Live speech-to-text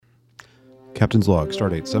Captain's log,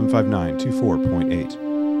 stardate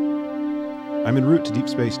 75924.8. I'm en route to Deep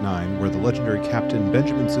Space Nine, where the legendary Captain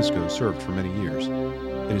Benjamin Sisko served for many years.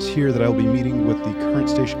 It is here that I will be meeting with the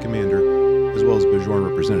current station commander, as well as Bajoran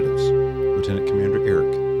representatives. Lieutenant Commander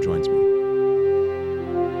Eric joins me.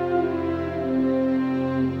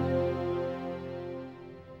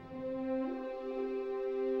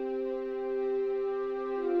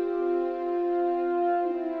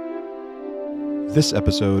 This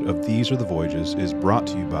episode of These Are the Voyages is brought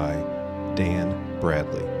to you by Dan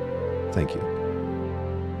Bradley. Thank you.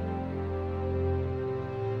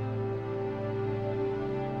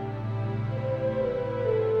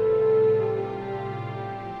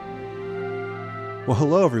 Well,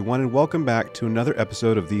 hello everyone, and welcome back to another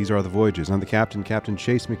episode of These Are the Voyages. I'm the Captain, Captain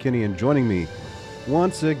Chase McKinney, and joining me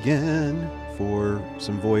once again for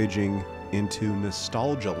some voyaging into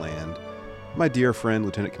Nostalgia Land, my dear friend,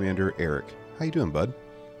 Lieutenant Commander Eric. How you doing, bud?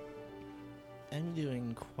 I'm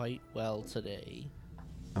doing quite well today.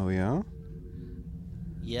 Oh, yeah?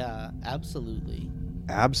 Yeah, absolutely.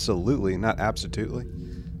 Absolutely, not absolutely.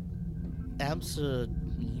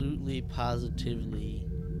 Absolutely, positively,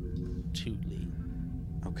 tootly.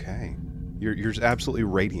 Okay. You're absolutely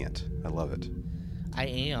radiant. I love it. I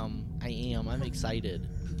am. I'm excited.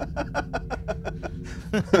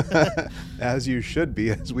 As you should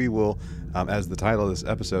be, as we will, as the title of this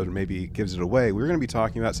episode maybe gives it away, we're going to be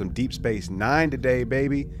talking about some Deep Space Nine today,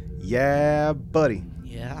 baby. Yeah, buddy.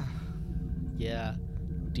 Yeah.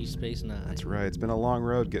 Deep Space Nine. That's right. It's been a long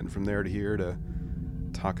road getting from there to here to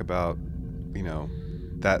talk about,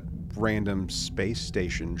 that random space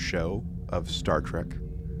station show of Star Trek.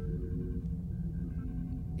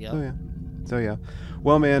 Yep. So yeah.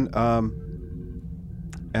 Well, man,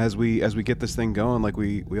 as we get this thing going, like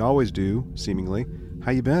we always do, seemingly,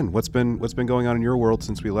 how you been? What's been going on in your world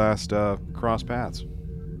since we last crossed paths?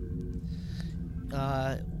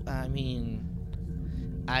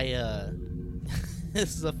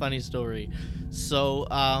 This is a funny story. So,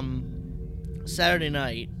 Saturday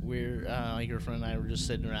night, my girlfriend and I were just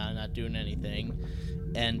sitting around, not doing anything,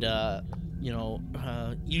 and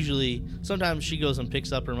usually, sometimes she goes and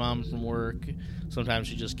picks up her mom from work. Sometimes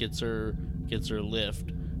she just gets her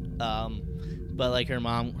Lyft. But like her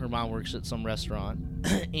mom works at some restaurant,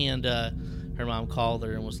 and her mom called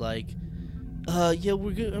her and was like,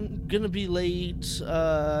 I'm gonna be late.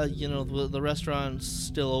 The restaurant's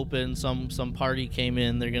still open. Some party came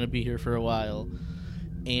in. They're gonna be here for a while,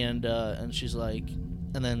 and she's like,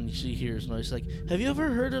 and then she hears noise like, have you ever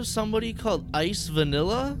heard of somebody called Ice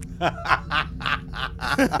Vanilla? And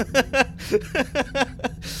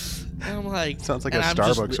I'm like, sounds like a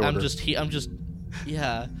Starbucks order. I'm just,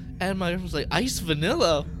 yeah. And my girlfriend was like, Ice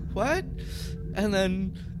Vanilla? What? And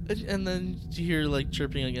then you hear like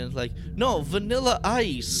chirping again. It's like, no, Vanilla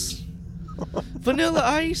Ice. Vanilla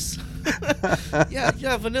Ice?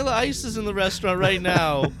 yeah, Vanilla Ice is in the restaurant right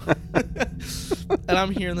now. And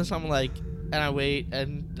I'm hearing this. I'm like, and I wait,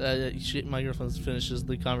 and my girlfriend finishes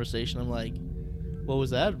the conversation. I'm like, what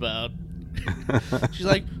was that about? She's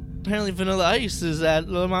like, apparently Vanilla Ice is at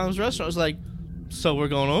Little Mom's restaurant. I was like, so we're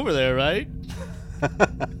going over there, right?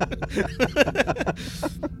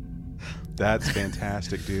 That's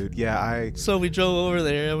fantastic, dude. Yeah, So we drove over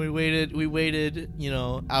there and we waited,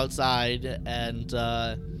 outside, and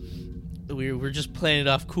we were just playing it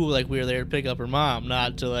off cool, like we were there to pick up her mom,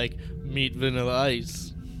 not to like meet Vanilla Ice.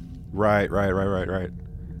 Right.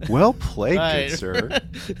 Well played, right. Good sir.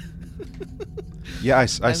 Yeah, I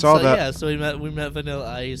saw that. Yeah, so we met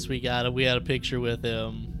Vanilla Ice. We had a picture with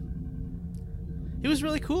him. He was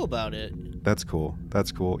really cool about it. That's cool.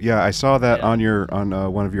 Yeah, I saw that on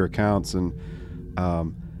one of your accounts, and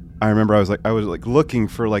I remember I was looking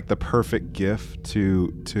for like the perfect GIF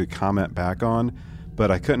to comment back on, but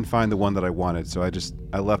I couldn't find the one that I wanted, so I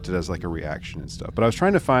left it as like a reaction and stuff. But I was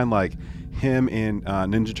trying to find like him in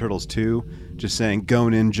Ninja Turtles 2 just saying "Go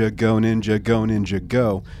Ninja, go Ninja, go Ninja,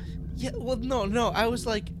 go." Yeah, well, no. I was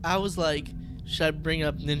like, should I bring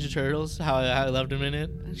up Ninja Turtles? How I loved him in it?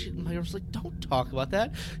 And my girl was like, don't talk about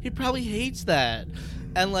that. He probably hates that.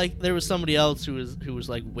 And like, there was somebody else who was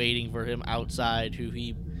like waiting for him outside. Who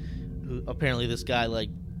apparently this guy like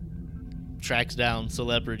tracks down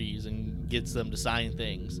celebrities and gets them to sign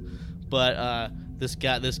things. But this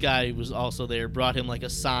guy was also there. Brought him like a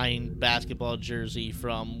signed basketball jersey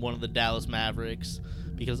from one of the Dallas Mavericks,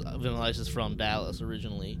 because Vanilla Ice is from Dallas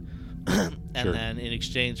originally. And sure. Then in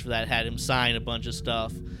exchange for that, had him sign a bunch of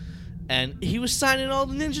stuff, and he was signing all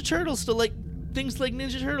the Ninja Turtles to like things like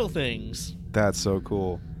Ninja Turtle things. That's so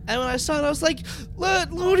cool. And when I saw it, I was like, what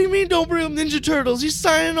do you mean don't bring up Ninja Turtles? He's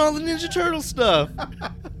signing all the Ninja Turtle stuff.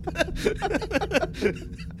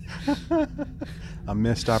 A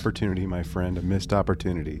missed opportunity, my friend. A missed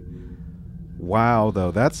opportunity. Wow,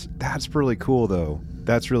 though. That's really cool, though.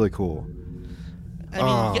 That's really cool.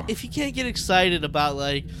 I mean, if you can't get excited about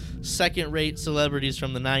like second-rate celebrities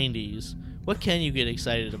from the '90s, what can you get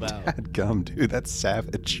excited about? God gum, dude. That's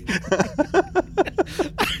savage. I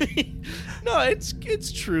mean, no,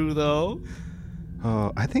 it's true though.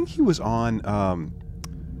 I think he was on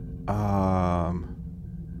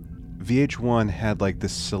VH1 had like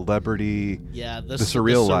this celebrity, Yeah, the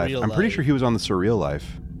Surreal Life. I'm pretty sure he was on the Surreal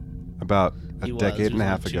Life about a decade and a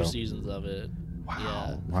half ago. 2 seasons of it. Wow.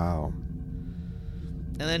 Yeah. Wow.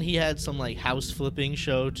 And then he had some like house flipping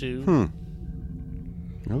show too.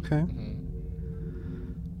 Okay. Mhm.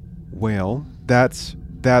 Well, that's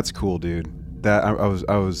cool, dude. That I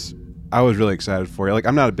was really excited for you. Like,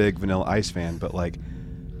 I'm not a big Vanilla Ice fan, but like,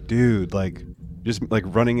 dude, like, just like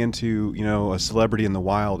running into, you know, a celebrity in the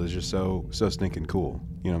wild is just so stinking cool.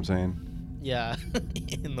 You know what I'm saying? Yeah,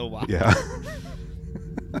 in the wild. Yeah.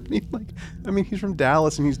 I mean, he's from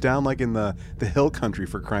Dallas and he's down like in the hill country,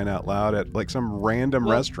 for crying out loud, at like some random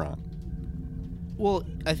restaurant. Well,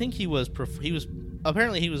 I think he was performing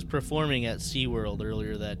at SeaWorld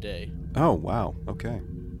earlier that day. Oh, wow. Okay.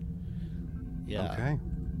 Yeah. Okay.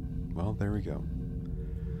 Well, there we go.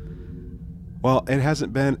 Well, it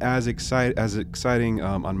hasn't been as exciting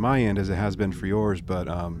on my end as it has been for yours, but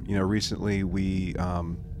you know, recently we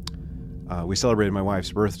celebrated my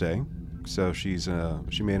wife's birthday, so she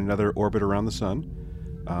made another orbit around the sun.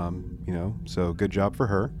 You know, so good job for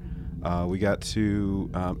her. We got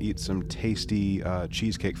to eat some tasty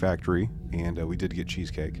Cheesecake Factory, and we did get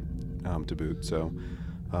cheesecake to boot. So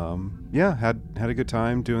yeah, had a good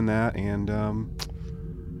time doing that, and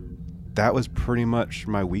that was pretty much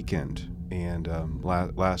my weekend. And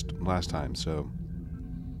last time, so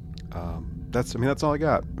that's all I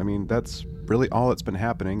got. I mean, that's really all that's been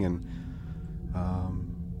happening, and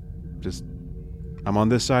just I'm on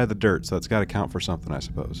this side of the dirt, so it's got to count for something, I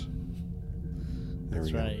suppose. There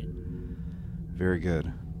That's we go. right. Very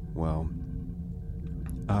good. Well,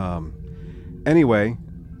 anyway,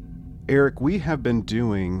 Eric, we have been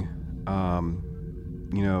doing,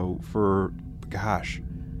 you know, for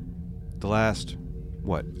the last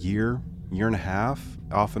year and a half,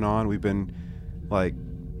 off and on, we've been like,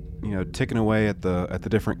 you know, ticking away at the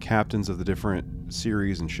different captains of the different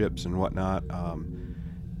series and ships and whatnot.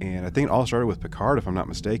 And I think it all started with Picard, if I'm not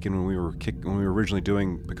mistaken, when we were originally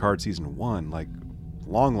doing Picard season 1, like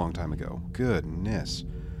long time ago. Goodness.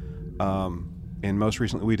 And most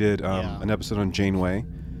recently we did an episode on Janeway,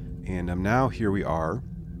 and now here we are.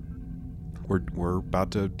 We're about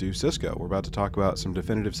to do Cisco. We're about to talk about some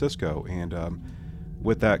definitive Cisco, and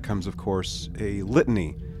with that comes, of course, a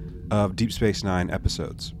litany of Deep Space Nine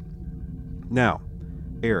episodes. Now,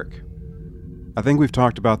 Eric, I think we've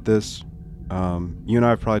talked about this. You and I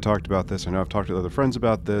have probably talked about this. I know I've talked to other friends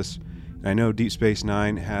about this. And I know Deep Space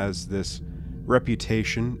Nine has this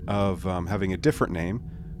reputation of having a different name,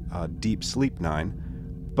 Deep Sleep Nine.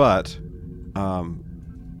 But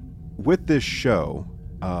with this show,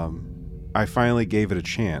 I finally gave it a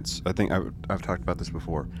chance. I think I've talked about this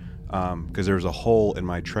before, because there was a hole in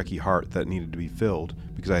my Trekkie heart that needed to be filled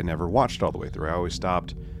because I had never watched all the way through. I always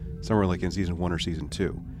stopped somewhere like in season 1 or season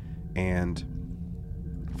 2. And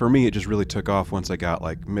for me, it just really took off once I got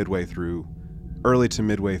like early to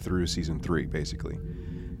midway through season 3, basically.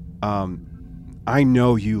 I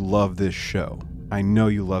know you love this show.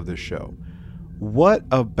 What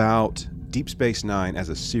about Deep Space Nine as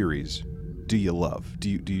a series do you love? Do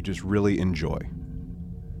you just really enjoy?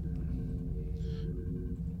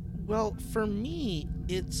 Well, for me,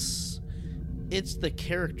 it's the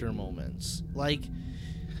character moments. Like,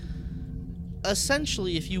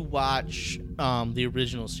 essentially, if you watch the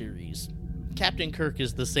original series, Captain Kirk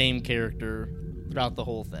is the same character throughout the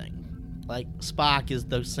whole thing. Like, Spock is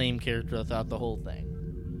the same character throughout the whole thing.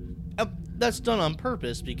 That's done on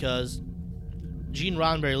purpose because Gene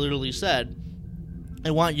Roddenberry literally said,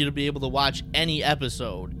 I want you to be able to watch any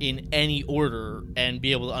episode in any order and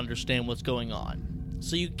be able to understand what's going on.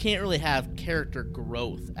 So you can't really have character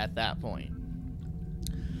growth at that point.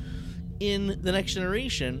 In The Next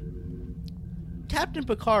Generation, Captain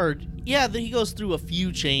Picard, he goes through a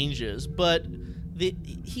few changes, but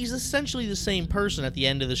he's essentially the same person at the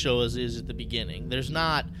end of the show as is at the beginning.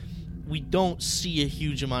 We don't see a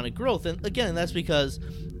huge amount of growth, and again, that's because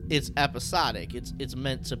it's episodic. It's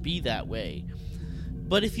meant to be that way.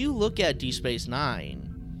 But if you look at Deep Space Nine,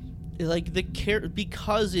 like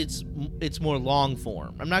because it's more long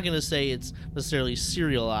form. I'm not going to say it's necessarily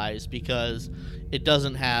serialized because it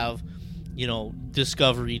doesn't have,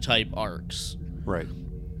 Discovery type arcs. Right.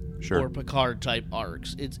 Sure. or Picard type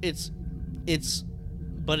arcs.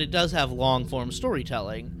 But it does have long form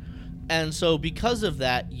storytelling, and so because of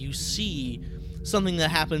that, you see something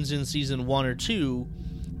that happens in season 1 or 2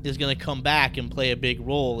 is going to come back and play a big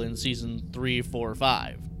role in season 3, 4,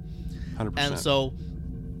 5. 100%. And so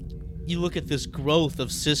you look at this growth of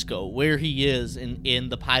Sisko, where he is in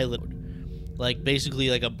the pilot, like basically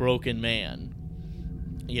like a broken man,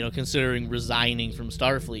 considering resigning from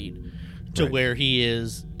Starfleet, to Right. where he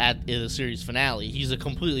is in the series finale. He's a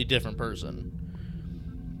completely different person.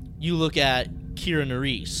 You look at Kira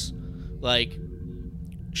Nerys, like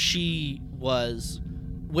she was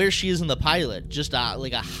where she is in the pilot, just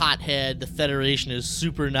like a hothead. The Federation is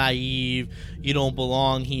super naive. You don't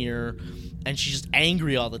belong here. And she's just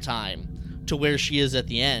angry all the time, to where she is at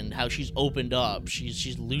the end, how she's opened up,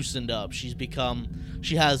 she's loosened up, she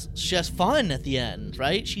has fun at the end,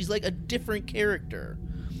 right? She's like a different character.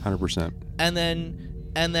 100%. And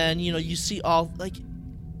then you see all, like,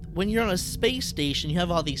 when you're on a space station, you have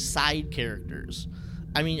all these side characters.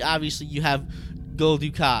 I mean, obviously you have Gul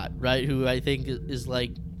Dukat, right, who I think is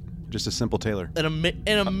like Just a simple tailor. an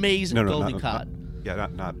amazing Gul Dukat.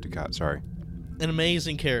 Not Dukat, sorry. An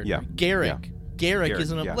amazing character. Yeah. Garrick. Yeah. Garrick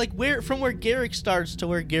is like where Garrick starts to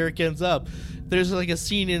where Garrick ends up. There's like a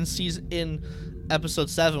scene in episode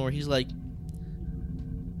 7 where he's like,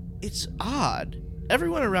 it's odd.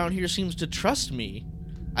 Everyone around here seems to trust me.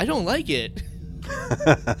 I don't like it.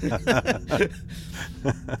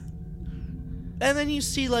 And then you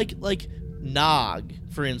see like Nog,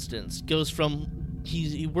 for instance, goes from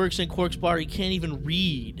he works in Quark's bar, he can't even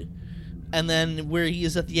read. And then where he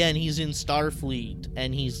is at the end, he's in Starfleet,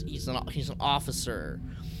 and he's an officer.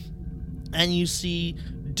 And you see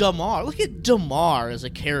Damar. Look at Damar as a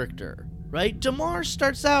character, right? Damar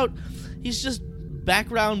starts out, he's just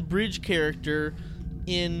background bridge character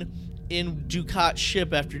in Dukat's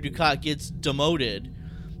ship after Dukat gets demoted.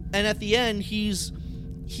 And at the end, he's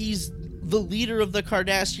the leader of the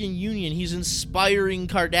Cardassian Union. He's inspiring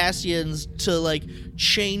Cardassians to like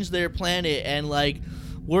change their planet and like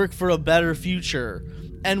work for a better future.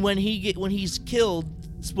 And when he's killed,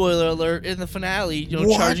 spoiler alert, in the finale,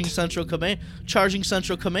 What? charging Central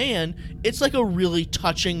Command, it's like a really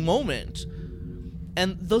touching moment.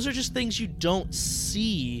 And those are just things you don't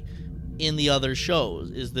see in the other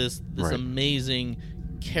shows, is this Right. amazing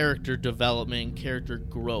character development, character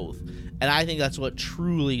growth. And I think that's what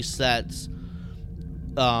truly sets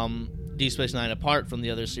Deep Space Nine apart from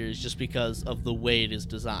the other series, just because of the way it is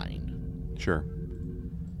designed. Sure.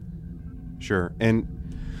 And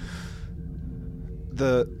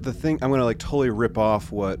the thing, I'm gonna like totally rip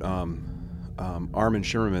off what Armin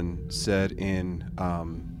Shimmerman said in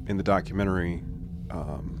the documentary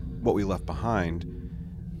What We Left Behind.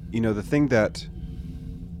 The thing that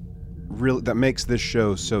makes this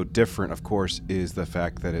show so different, of course, is the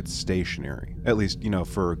fact that it's stationary. At least,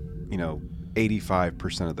 for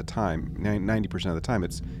 85% of the time, 90% of the time,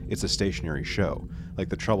 it's a stationary show. Like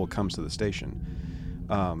the trouble comes to the station.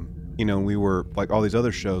 We were like all these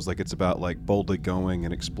other shows, like it's about like boldly going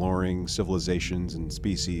and exploring civilizations and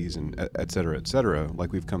species and et cetera,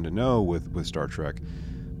 like we've come to know with Star Trek.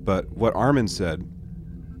 But what Armin said,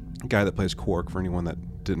 the guy that plays Quark, for anyone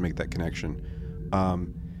that didn't make that connection,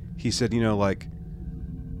 he said, like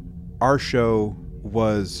our show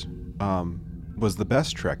was the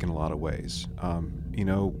best Trek in a lot of ways.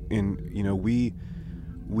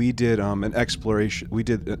 We did an exploration. We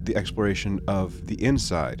did the exploration of the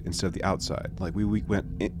inside instead of the outside. Like we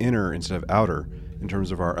went inner instead of outer in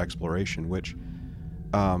terms of our exploration, which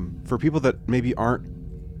for people that maybe aren't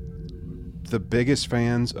the biggest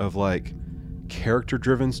fans of like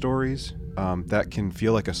character-driven stories, that can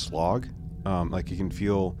feel like a slog. Like you can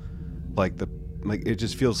feel like it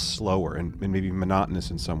just feels slower and maybe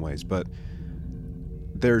monotonous in some ways. But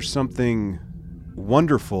there's something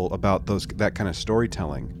wonderful about that kind of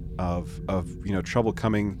storytelling of trouble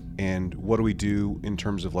coming, and what do we do in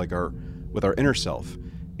terms of like with our inner self,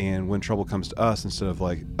 and when trouble comes to us, instead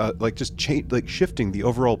of just shifting the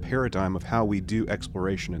overall paradigm of how we do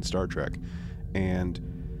exploration in Star Trek.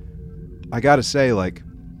 And I gotta say, like,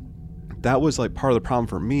 that was like part of the problem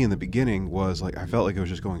for me in the beginning, was like I felt like it was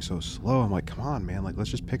just going so slow. I'm like, come on, man, like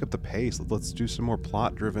let's just pick up the pace, let's do some more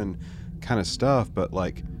plot driven kind of stuff. But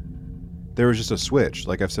like there was just a switch,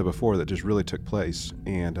 like I've said before, that just really took place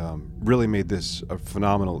and really made this a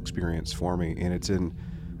phenomenal experience for me. And it's in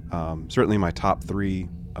certainly my top 3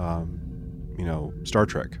 Star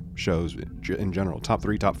Trek shows in general, top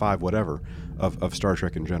 3, top 5, whatever, of Star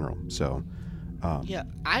Trek in general. So yeah,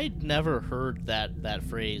 I'd never heard that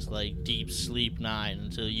phrase, like Deep Sleep Nine,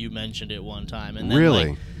 until you mentioned it one time. And then, really?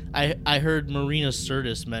 like, I heard Marina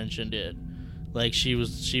Sirtis mentioned it. Like she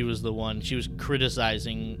was the one. She was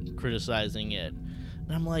criticizing it.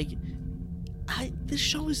 And I'm like, this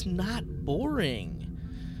show is not boring.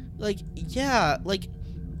 Like, yeah, like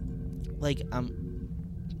I'm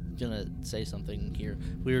gonna say something here.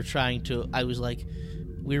 We were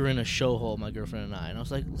in a show hole, my girlfriend and I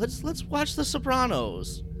was like, let's watch The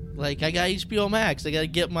Sopranos. Like, I got HBO Max. I gotta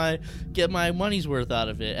get my money's worth out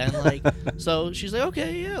of it. And like, so she's like,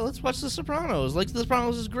 okay, yeah, let's watch The Sopranos. Like, The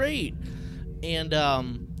Sopranos is great. And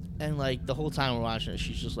like the whole time we're watching it,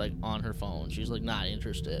 she's just like on her phone. She's like not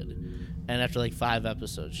interested. And after like 5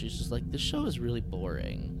 episodes, she's just like, this show is really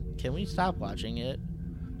boring. Can we stop watching it?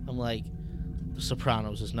 I'm like, The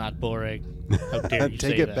Sopranos is not boring. How dare you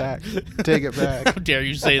say that? Take it back. How dare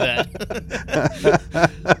you say that?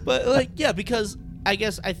 But like, yeah, because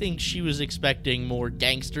I think she was expecting more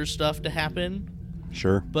gangster stuff to happen.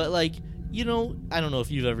 Sure. But like, I don't know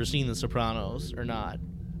if you've ever seen The Sopranos or not.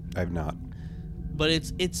 I've not. But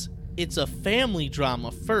it's a family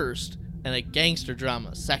drama first and a gangster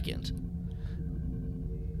drama second.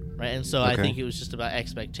 Right? And so I think it was just about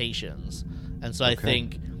expectations. And so I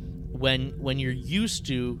think when you're used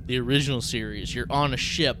to the original series, you're on a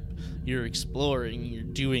ship, you're exploring, you're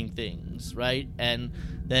doing things, right? And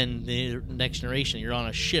then the next generation, you're on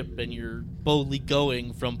a ship and you're boldly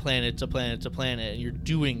going from planet to planet to planet, and you're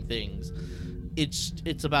doing things.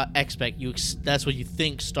 It's about that's what you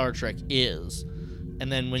think Star Trek is.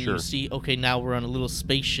 And then when you see, okay, now we're on a little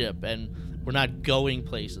spaceship and we're not going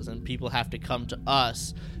places and people have to come to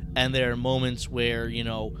us, and there are moments where,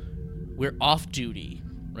 we're off duty,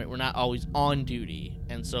 right? We're not always on duty.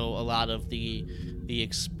 And so a lot of the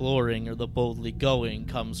exploring or the boldly going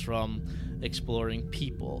comes from exploring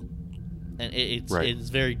people. And it's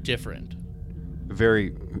very different. Very,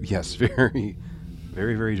 very,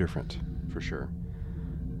 very different, for sure.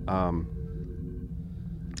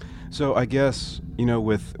 So I guess,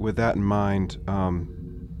 with that in mind,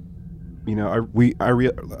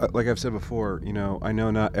 like I've said before, I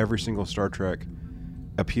know not every single Star Trek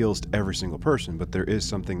appeals to every single person, but there is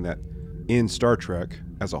something that in Star Trek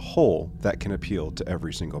as a whole that can appeal to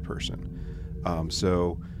every single person.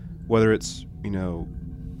 So whether it's,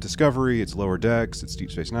 Discovery, it's Lower Decks, it's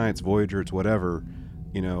Deep Space Nine, it's Voyager, it's whatever,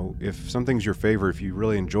 if something's your favorite, if you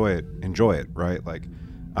really enjoy it, right? Like,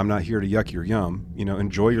 I'm not here to yuck your yum,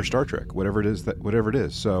 enjoy your Star Trek, whatever it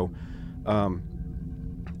is. So,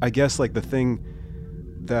 I guess like the thing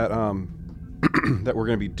that that we're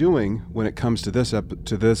going to be doing when it comes to this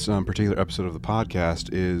particular episode of the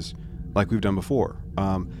podcast is like we've done before,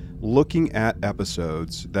 looking at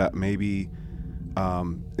episodes that maybe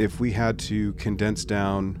if we had to condense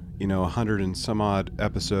down 100 and some odd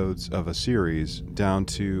episodes of a series down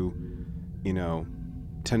to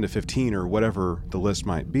 10 to 15 or whatever the list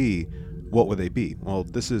might be, what would they be? Well,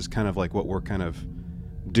 this is kind of like what we're kind of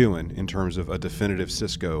doing in terms of a definitive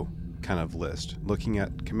Sisko kind of list, looking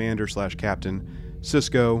at Commander/Captain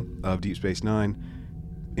Sisko of Deep Space Nine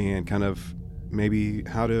and kind of maybe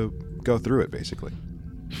how to go through it, basically.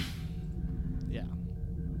 Yeah.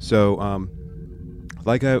 So,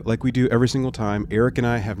 like we do every single time, Eric and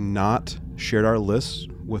I have not shared our lists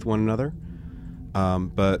with one another,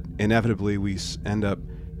 but inevitably we end up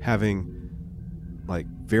having like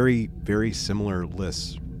very, very similar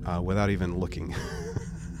lists without even looking.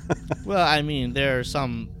 Well, I mean, there's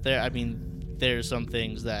some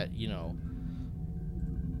things that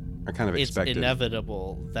are kind of expected. It's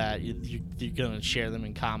inevitable that you're going to share them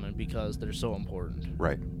in common because they're so important.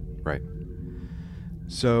 Right.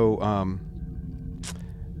 So,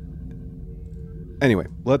 anyway,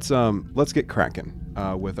 let's get cracking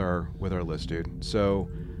with our list, dude. So,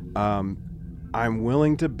 I'm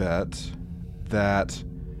willing to bet that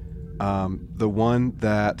the one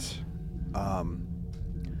that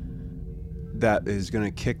is going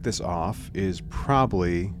to kick this off is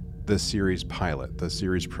probably the series pilot, the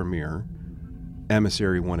series premiere,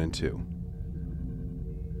 Emissary 1 and 2.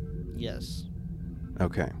 Yes.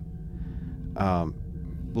 Okay.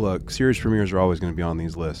 Look, series premieres are always going to be on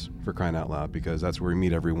these lists, for crying out loud, because that's where we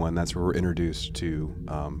meet everyone. That's where we're introduced to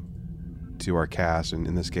our cast, and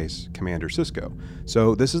in this case, Commander Sisko.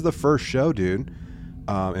 So this is the first show, dude,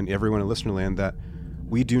 and everyone in Listenerland, that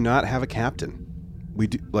we do not have a captain. We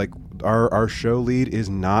do, like, our show lead is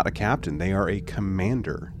not a captain. They are a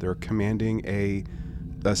commander. They're commanding a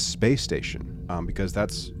space station,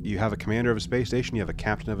 because you have a commander of a space station, you have a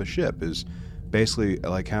captain of a ship, is basically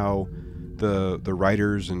like how the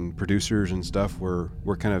writers and producers and stuff were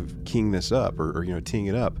kind of keying this up or teeing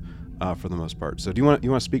it up for the most part. So do you want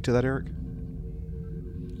to speak to that, Eric?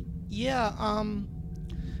 Yeah,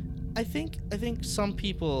 I think some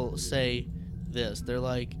people say this. They're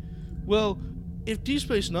like, well, if Deep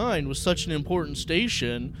Space Nine was such an important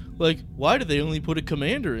station, like, why did they only put a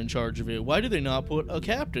commander in charge of it? Why did they not put a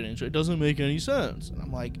captain in charge? It doesn't make any sense. And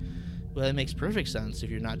I'm like, well, it makes perfect sense if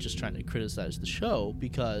you're not just trying to criticize the show,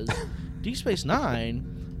 because Deep Space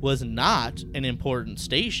Nine was not an important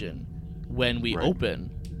station when we open,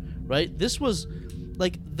 right? This was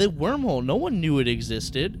like the wormhole. No one knew it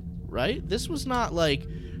existed, right? This was not like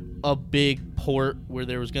a big port where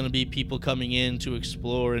there was going to be people coming in to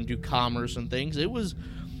explore and do commerce and things. It was,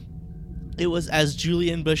 as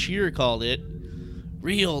Julian Bashir called it,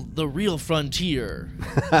 the real frontier.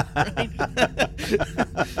 Right?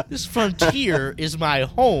 This frontier is my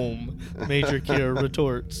home, Major Kira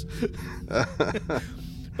retorts.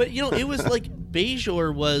 But it was like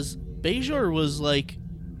Bajor was like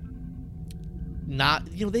not,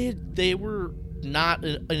 they were not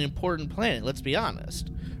an important planet, let's be honest.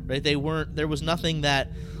 Right? There was nothing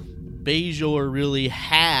that Bajor really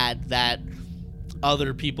had that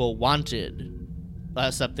other people wanted,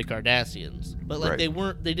 except the Cardassians. But like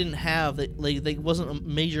they didn't have, they wasn't a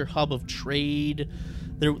major hub of trade.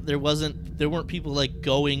 There weren't people like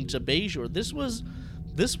going to Bajor. This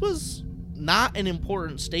was not an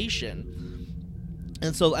important station.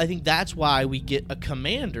 And so I think that's why we get a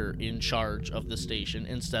commander in charge of the station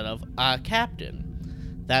instead of a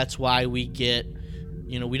captain. That's why we get,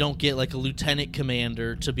 we don't get like a lieutenant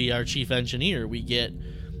commander to be our chief engineer. We get,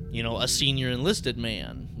 a senior enlisted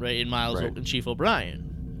man, right, in Miles and Chief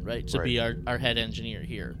O'Brien, right, to be our head engineer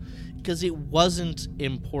here. Because it wasn't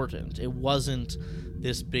important. It wasn't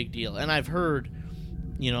this big deal. And I've heard,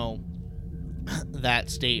 that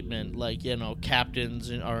statement, like,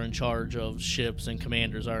 captains are in charge of ships and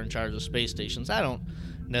commanders are in charge of space stations. I don't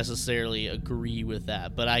necessarily agree with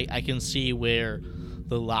that, but I can see where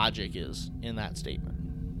the logic is in that statement.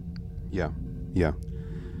 Yeah.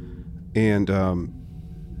 And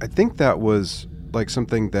I think that was like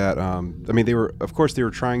something that, they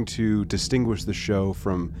were trying to distinguish the show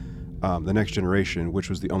from The Next Generation, which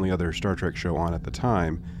was the only other Star Trek show on at the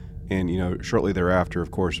time. And, shortly thereafter,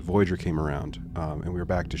 of course, Voyager came around, and we were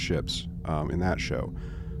back to ships in that show.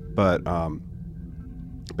 But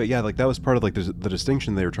yeah, like that was part of like the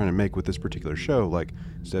distinction they were trying to make with this particular show. Like,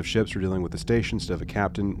 instead of ships, we're dealing with the station. Instead of a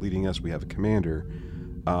captain leading us, we have a commander.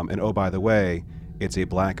 And oh, by the way, it's a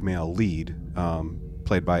black male lead,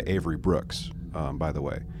 played by Avery Brooks, by the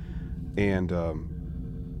way. And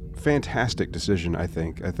fantastic decision, I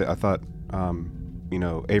think. I thought,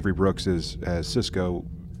 Avery Brooks as Sisko,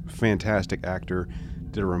 fantastic actor,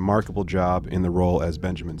 did a remarkable job in the role as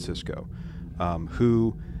Benjamin Sisko,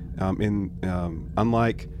 who,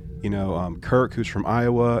 unlike, Kirk, who's from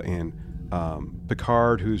Iowa, and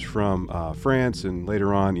Picard, who's from France, and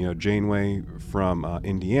later on, Janeway from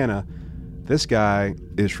Indiana, this guy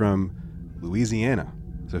is from Louisiana.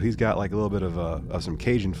 So he's got like a little bit of some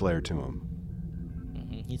Cajun flair to him.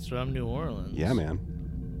 Mm-hmm. He's from New Orleans. Yeah, man.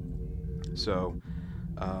 So,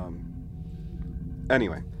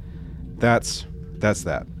 anyway, that's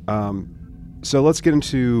that. So let's get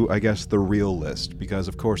into, I guess, the real list, because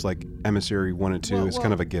of course, like Emissary 1 and 2 is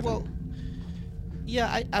kind of a given. Well,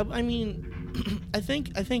 yeah, I mean, I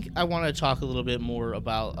think I want to talk a little bit more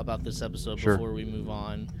about this episode before we move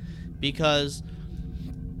on, because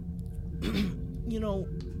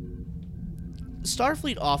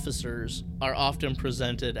Starfleet officers are often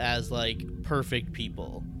presented as like perfect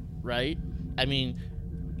people, right? I mean,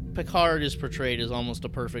 Picard is portrayed as almost a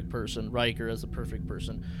perfect person, Riker as a perfect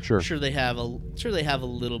person. Sure they have a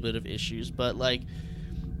little bit of issues, but like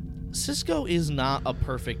Sisko is not a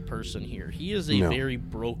perfect person here. He is a very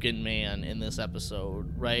broken man in this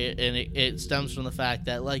episode, right? And it stems from the fact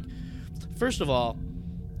that, like, first of all,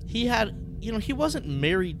 he wasn't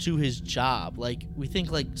married to his job. Like, we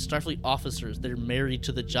think, like, Starfleet officers, they're married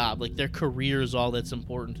to the job. Like, their career is all that's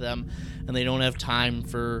important to them, and they don't have time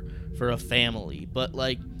for a family. But,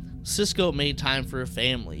 like, Sisko made time for a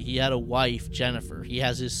family. He had a wife, Jennifer. He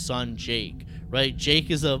has his son, Jake. Right, Jake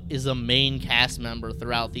is a main cast member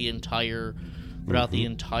throughout the entire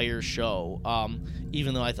show.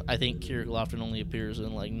 Even though I think Kira Lofton only appears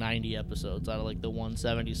in like 90 episodes out of like the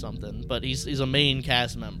 170 something, but he's a main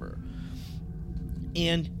cast member.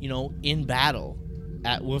 And in battle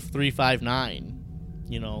at Wolf 359,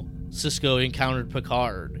 Sisko encountered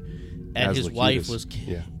Picard, and his wife was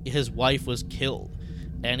killed,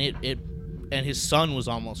 and his son was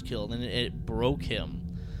almost killed, and it broke him.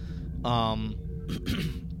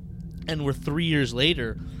 And we're 3 years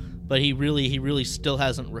later, but he really still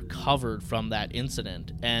hasn't recovered from that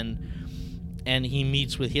incident, and he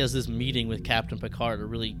has this meeting with Captain Picard, a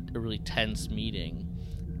really tense meeting,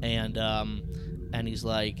 and he's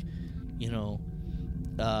like, you know,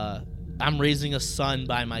 I'm raising a son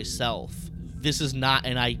by myself. This is not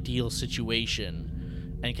an ideal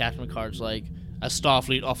situation. And Captain Picard's like, as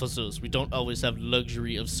Starfleet officers, we don't always have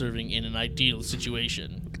luxury of serving in an ideal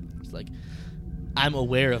situation. It's like, I'm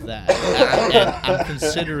aware of that. And I'm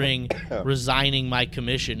considering resigning my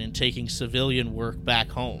commission and taking civilian work back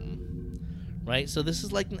home. Right? So this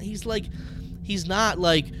is like, he's not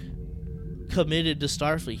like committed to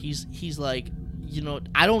Starfleet. He's like, you know,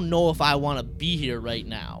 I don't know if I want to be here right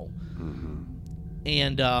now. Mm-hmm.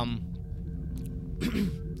 And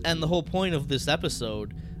and the whole point of this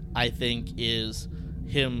episode, I think, is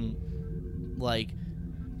him like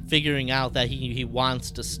figuring out that he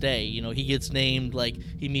wants to stay. You know, he gets named, like,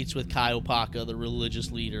 he meets with Kai Opaka, the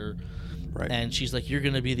religious leader, right? And she's like, you're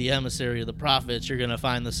going to be the emissary of the prophets. You're going to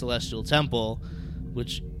find the Celestial Temple,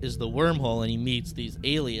 which is the wormhole, and he meets these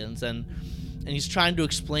aliens, and he's trying to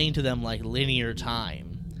explain to them like linear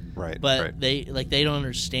time, right? But right. they don't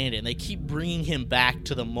understand it. And they keep bringing him back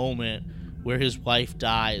to the moment where his wife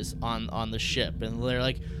dies on the ship, and they're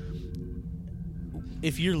like,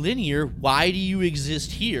 if you're linear, why do you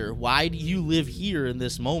exist here? Why do you live here in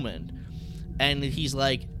this moment? And he's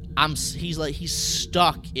like, he's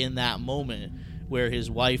stuck in that moment where his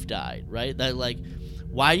wife died, right? That, like,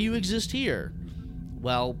 why do you exist here?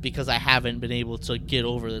 Well, because I haven't been able to get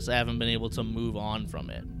over this. I haven't been able to move on from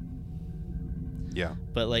it. Yeah.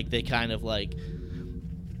 But, like, they kind of, like,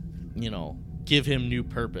 you know, give him new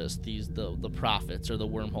purpose, the prophets or the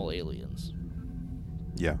wormhole aliens.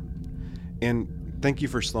 Yeah. And thank you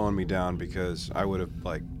for slowing me down, because I would have,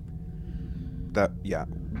 like, that, yeah.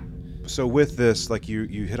 So with this, like, you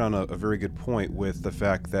hit on a very good point with the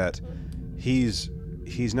fact that he's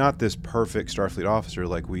not this perfect Starfleet officer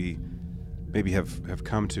like we maybe have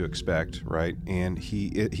come to expect, right? And he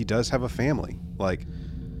does have a family. Like,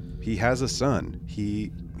 he has a son.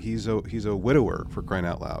 He's a widower, for crying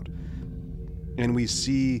out loud. And we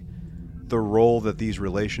see the role that these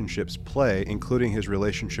relationships play, including his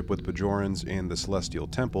relationship with Bajorans and the Celestial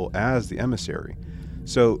Temple as the emissary.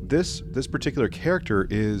 So this particular character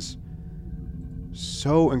is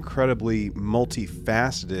so incredibly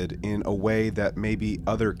multifaceted in a way that maybe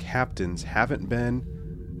other captains haven't been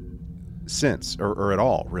since, or at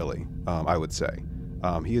all, really, I would say.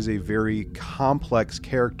 He is a very complex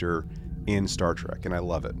character in Star Trek, and I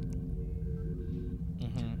love it.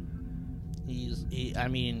 I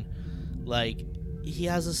mean, like, he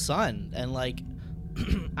has a son, and, like,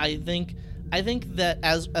 I think that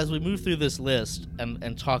as we move through this list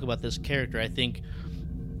and talk about this character, I think,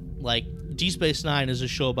 like, Deep Space Nine is a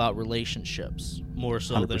show about relationships more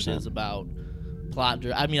so 100%. than it is about plot.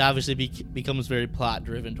 I mean, obviously, becomes very plot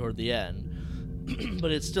driven toward the end,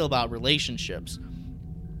 but it's still about relationships.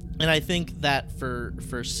 And I think that for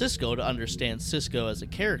Sisko to understand Sisko as a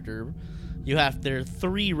character, there are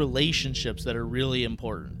three relationships that are really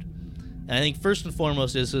important. And I think first and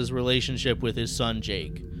foremost is his relationship with his son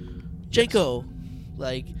Jake. Jaco,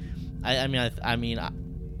 like, I mean,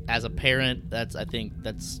 as a parent, that's the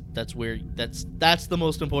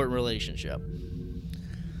most important relationship.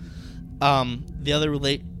 The other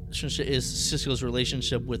relationship is Sisko's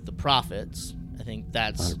relationship with the prophets. I think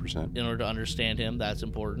that's 100%. In order to understand him, that's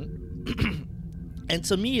important. And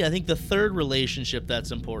to me, I think the third relationship that's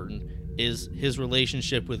important is his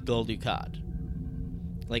relationship with Gul Dukat.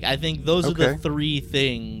 Like, I think those are the three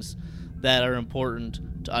things that are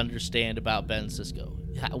important to understand about Ben Sisko.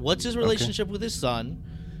 What's his relationship with his son?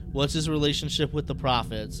 What's his relationship with the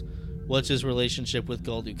prophets? What's his relationship with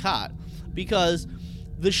Gul Dukat? Because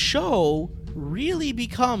the show really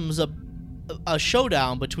becomes a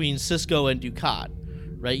showdown between Sisko and Dukat,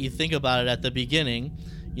 right? You think about it at the beginning,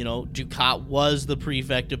 you know, Dukat was the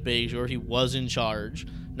prefect of Bajor. He was in charge.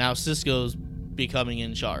 Now Sisko's becoming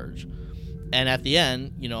in charge. And at the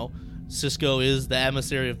end, you know, Sisko is the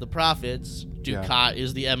emissary of the prophets. Dukat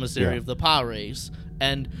is the emissary of the Pa race.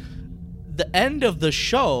 And the end of the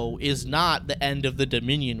show is not the end of the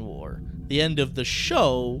Dominion War. The end of the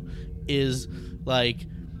show is, like,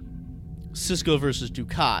 Sisko versus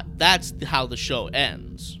Dukat. That's how the show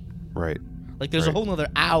ends. Right. Like, there's a whole nother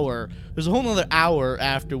hour. There's a whole nother hour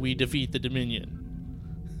after we defeat the Dominion.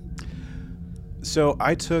 So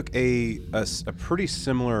I took a pretty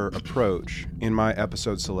similar approach in my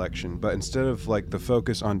episode selection, but instead of, like, the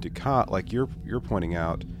focus on Dukat, like you're pointing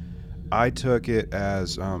out, I took it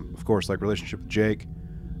as, of course, like, relationship with Jake,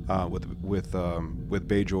 with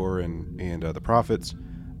Bajor and the prophets,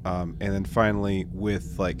 and then finally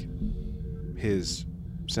with, like, his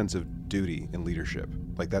sense of duty and leadership.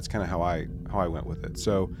 Like, that's kind of how I went with it.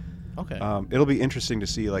 So it'll be interesting to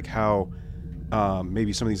see, like, how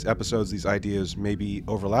Maybe some of these episodes, these ideas maybe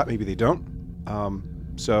overlap, maybe they don't.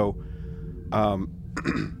 So I'm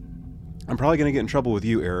probably going to get in trouble with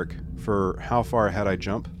you, Eric, for how far ahead I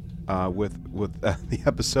jump with the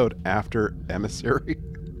episode after Emissary.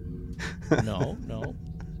 No.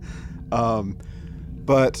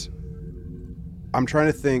 But I'm trying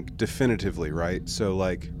to think definitively, right? So,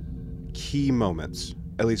 like, key moments,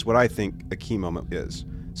 at least what I think a key moment is.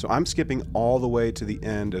 So I'm skipping all the way to the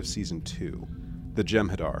end of season 2, the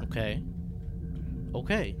Jem'Hadar. Okay,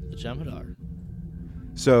 the Jem'Hadar.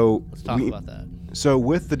 So Let's talk about that. So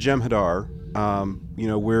with the Jem'Hadar,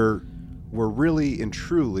 we're really and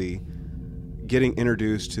truly getting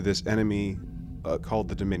introduced to this enemy called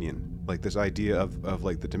the Dominion. Like this idea of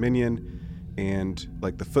like the Dominion and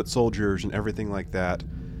like the foot soldiers and everything like that.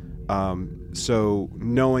 So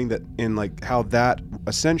knowing that in like how that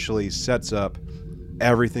essentially sets up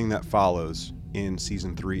everything that follows in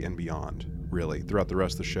season 3 and beyond, really throughout the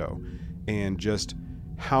rest of the show, and just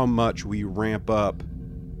how much we ramp up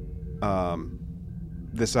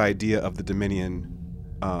this idea of the Dominion,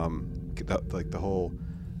 like the whole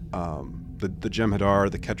the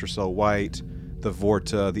Jem'Hadar, the Ketracel White, the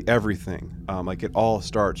Vorta, the everything. Like it all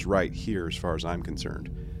starts right here, as far as I'm concerned.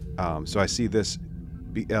 So I see this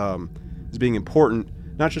as being important,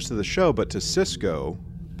 not just to the show, but to Sisko,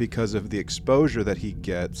 because of the exposure that he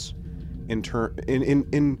gets in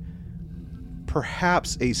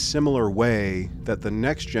perhaps a similar way that the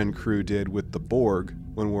Next Gen crew did with the Borg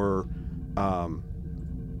when we're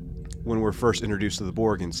first introduced to the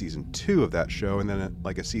Borg in season 2 of that show, and then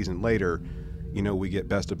like a season later, we get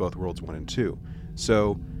Best of Both Worlds 1 and 2.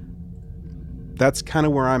 So that's kind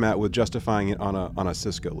of where I'm at with justifying it on a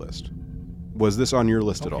Sisko list. Was this on your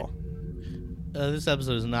list at all? This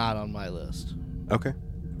episode is not on my list. Okay.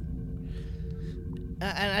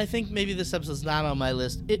 And I think maybe this episode's not on my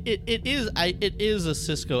list. It is a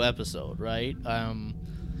Sisko episode, right?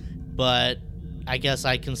 But I guess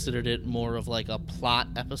I considered it more of like a plot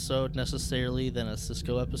episode necessarily than a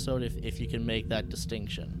Sisko episode, if you can make that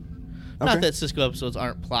distinction. Okay. Not that Sisko episodes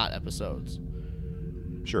aren't plot episodes.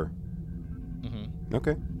 Sure. Mm-hmm.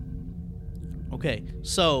 Okay. Okay,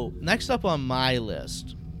 so next up on my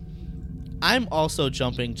list, I'm also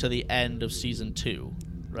jumping to the end of season 2,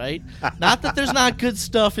 right? Not that there's not good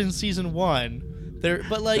stuff in season 1,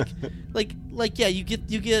 but like yeah, you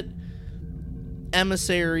get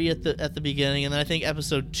Emissary at the beginning, and then I think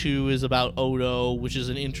episode 2 is about Odo, which is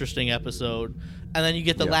an interesting episode, and then you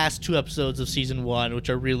get the last 2 episodes of season 1, which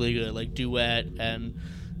are really good, like Duet and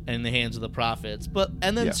In the Hands of the Prophets.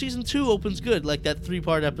 And then season 2 opens good, like that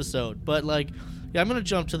 3-part episode. But I'm gonna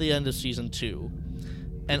jump to the end of season 2,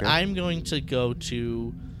 and I'm going to go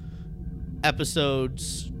to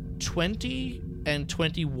episodes 20 and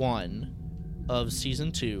 21 of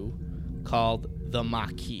season 2, called The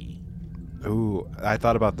Maquis. Ooh, I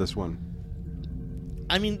thought about this one.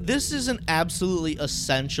 I mean, this is an absolutely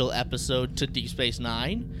essential episode to Deep Space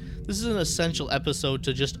Nine. This is an essential episode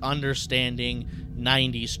to just understanding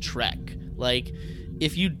 90s Trek. Like,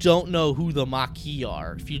 if you don't know who the Maquis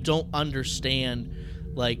are, if you don't understand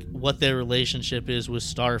like what their relationship is with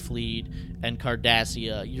Starfleet and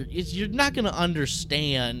Cardassia, you're not going to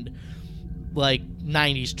understand like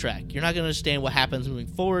 90s Trek. You're not going to understand what happens moving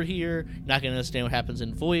forward here. You're not going to understand what happens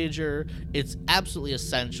in Voyager. It's absolutely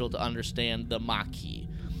essential to understand the Maquis.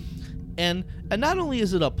 And not only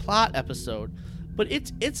is it a plot episode, but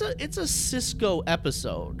it's a Sisko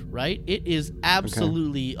episode, right? It is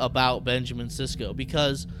absolutely about Benjamin Sisko,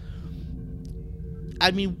 because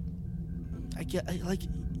I mean,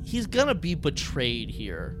 he's gonna be betrayed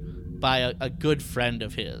here by a good friend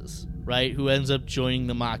of his, right? Who ends up joining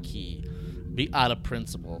the Maquis out of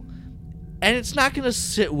principle, and it's not gonna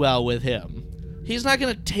sit well with him. He's not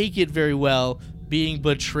gonna take it very well being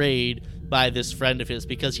betrayed by this friend of his,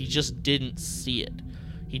 because he just didn't see it.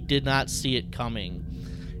 He did not see it coming,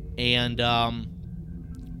 and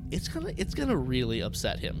it's gonna really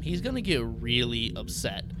upset him. He's gonna get really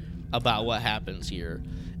upset about what happens here,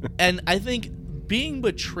 and I think being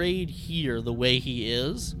betrayed here the way he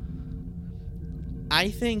is, I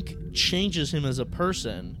think changes him as a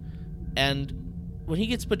person, and when he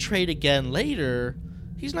gets betrayed again later,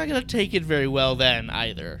 he's not gonna take it very well then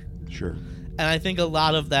either. Sure. And I think a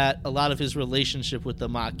lot of his relationship with the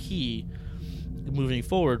Maquis moving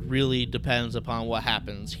forward really depends upon what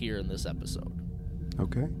happens here in this episode.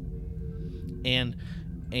 Okay. And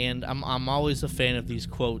I'm always a fan of these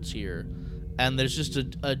quotes here, and there's just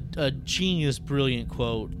a genius, brilliant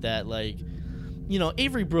quote that, like,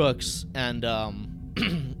 Avery Brooks and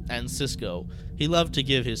and Sisko, he loved to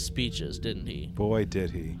give his speeches, didn't he? Boy,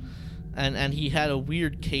 did he. and he had a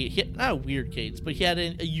weird cadence. Not a weird cadence, but he had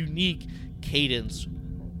a unique cadence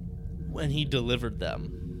when he delivered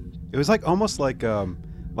them. It was like almost like an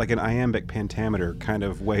iambic pentameter kind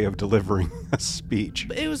of way of delivering a speech.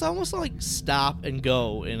 But it was almost like stop and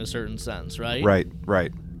go in a certain sense, right?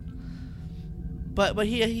 Right. But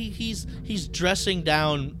he's dressing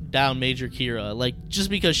down Major Kira, like, just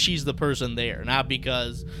because she's the person there, not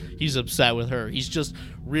because he's upset with her. He's just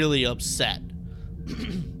really upset.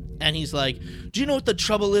 And he's like, do you know what the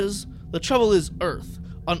trouble is? The trouble is Earth.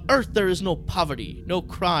 On Earth there is no poverty, no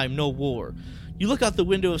crime, no war. You look out the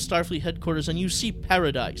window of Starfleet headquarters and you see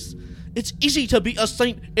paradise. It's easy to be a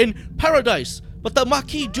saint in paradise, but the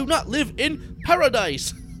Maquis do not live in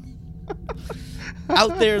paradise.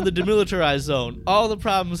 Out there in the demilitarized zone, all the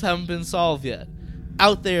problems haven't been solved yet.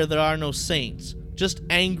 Out there are no saints, just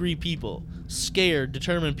angry people, scared,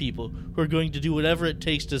 determined people who are going to do whatever it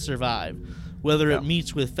takes to survive, whether it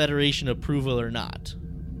meets with Federation approval or not.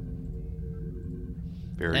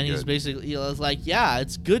 Very and good. He's basically like, yeah,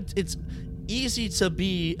 it's good. It's easy to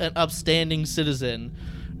be an upstanding citizen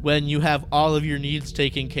when you have all of your needs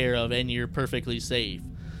taken care of and you're perfectly safe.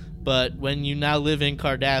 But when you now live in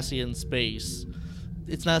Cardassian space,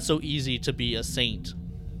 it's not so easy to be a saint.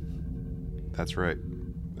 That's right.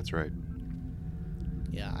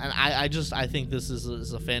 Yeah, and I think this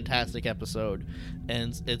is a fantastic episode,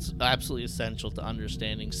 and it's absolutely essential to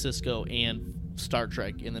understanding Sisko and Star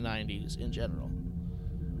Trek in the 90s in general.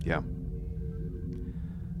 Yeah.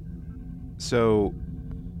 So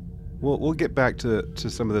we'll get back to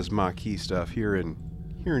some of this Maquis stuff here in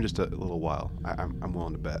just a little while. I'm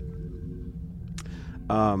willing to bet.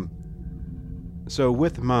 So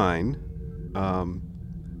with mine,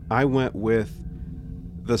 I went with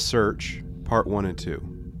The Search Part 1 and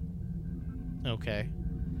 2. Okay.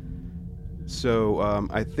 So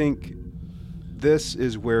I think this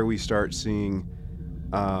is where we start seeing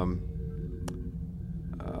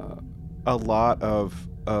a lot of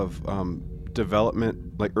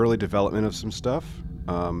development, like early development of some stuff,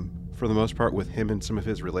 for the most part with him and some of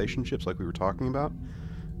his relationships, like we were talking about.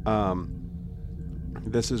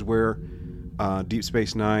 This is where Deep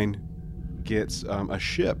Space Nine gets a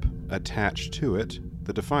ship attached to it,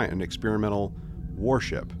 the Defiant, an experimental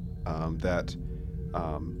warship that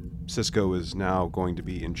Sisko is now going to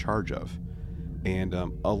be in charge of. And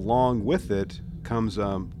along with it comes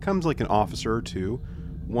like an officer or two,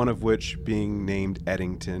 one of which being named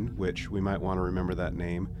Eddington, which we might want to remember that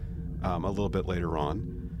name a little bit later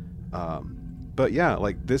on. But yeah,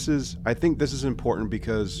 like I think this is important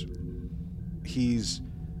because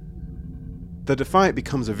the Defiant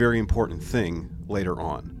becomes a very important thing later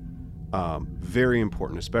on. Very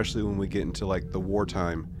important, especially when we get into like the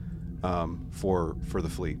wartime for the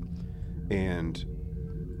fleet. And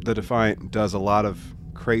the Defiant does a lot of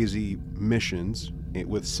crazy missions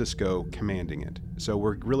with Sisko commanding it. So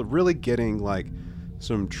we're really getting like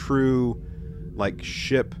some true like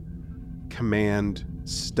ship command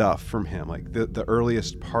stuff from him, like the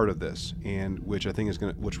earliest part of this, and which I think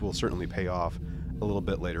which will certainly pay off a little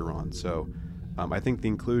bit later on. So I think the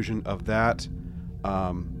inclusion of that,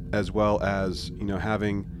 as well as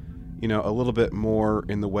having a little bit more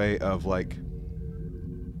in the way of like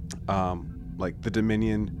the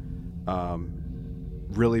Dominion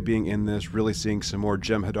really being in this, really seeing some more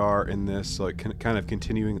Jem'Hadar in this, like kind of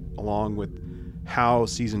continuing along with how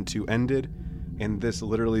season 2 ended, and this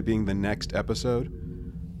literally being the next episode,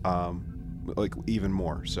 like even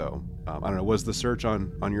more. So I don't know. Was The Search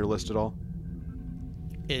on your list at all?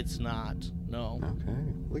 It's not. No. Okay.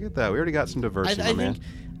 Look at that. We already got some diversity, man.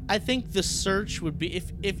 I think The Search would be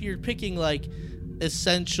if you're picking like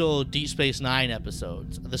essential Deep Space Nine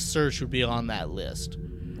episodes, The Search would be on that list.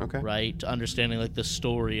 Okay. Right? Understanding like the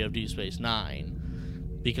story of Deep Space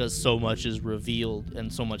Nine, because so much is revealed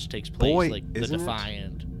and so much takes place. Boy, like the isn't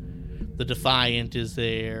Defiant. The Defiant is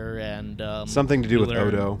there, and something to do with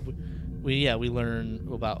Odo. We learn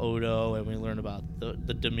about Odo, and we learn about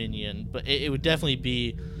the Dominion, but it would definitely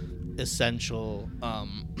be essential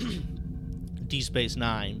Deep Space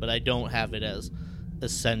Nine, but I don't have it as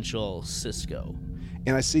essential Sisko.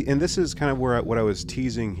 And I see, and this is kind of what I was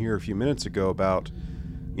teasing here a few minutes ago about,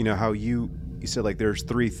 how you said like there's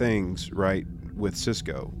three things, right, with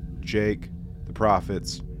Sisko: Jake, the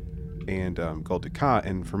Prophets, and Gul Dukat.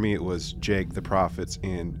 And for me, it was Jake, the Prophets,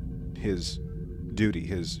 and his duty,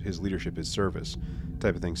 his leadership, his service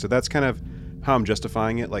type of thing. So that's kind of how I'm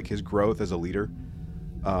justifying it, like his growth as a leader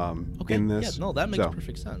in this. Yeah, no, that makes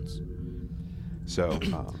perfect sense. So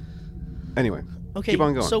anyway, okay, keep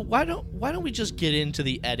on going. So why don't we just get into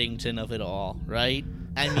the Eddington of it all, right?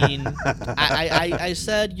 I mean, I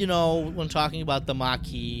said, when talking about the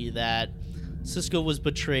Maquis, that Sisko was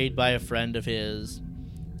betrayed by a friend of his,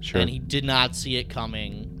 Sure. and he did not see it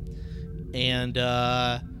coming, and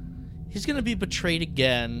he's going to be betrayed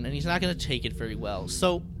again, and he's not going to take it very well.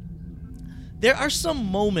 So there are some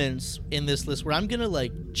moments in this list where I'm going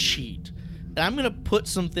to cheat, and I'm going to put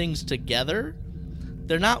some things together.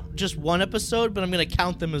 They're not just one episode, but I'm going to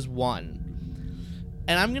count them as one.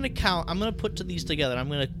 And I'm going to put these together. I'm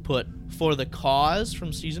going to put For the Cause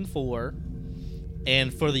from season 4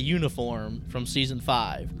 and For the Uniform from season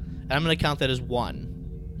 5. And I'm going to count that as one.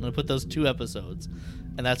 I'm going to put those 2 episodes,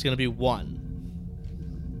 and that's going to be 1.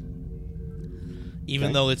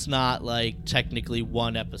 Even though it's not technically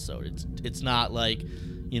one episode. It's not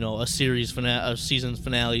a series finale, a season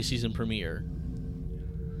finale, season premiere.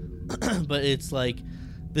 But it's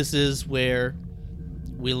this is where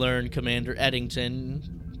we learn Commander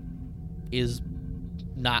Eddington is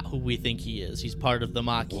not who we think he is. He's part of the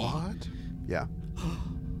Maquis. What? Yeah.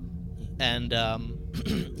 And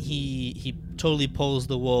he totally pulls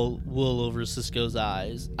the wool over Sisko's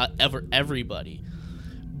eyes. Everybody.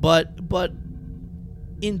 But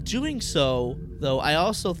in doing so, though, I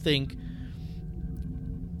also think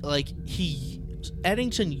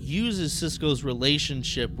Eddington uses Sisko's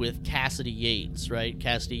relationship with Cassidy Yates, right?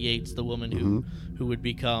 Cassidy Yates, the woman who would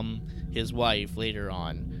become his wife later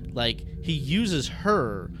on. He uses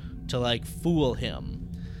her to fool him.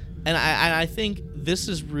 And I think this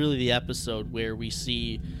is really the episode where we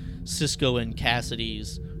see Sisko and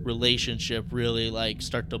Cassidy's relationship really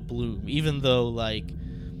start to bloom. Even though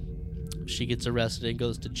she gets arrested and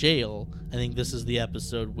goes to jail, I think this is the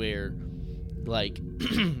episode where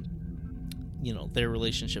their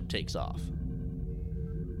relationship takes off.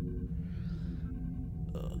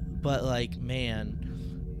 But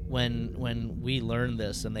man, when we learn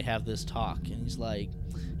this and they have this talk, and he's like,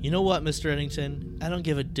 you know what, Mr. Eddington, I don't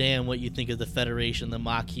give a damn what you think of the Federation, the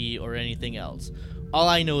Maquis, or anything else. All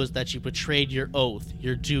I know is that you betrayed your oath,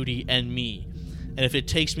 your duty, and me. And if it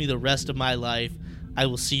takes me the rest of my life, I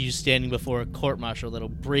will see you standing before a court-martial that'll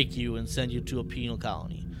break you and send you to a penal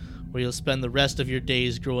colony, where you'll spend the rest of your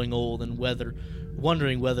days growing old and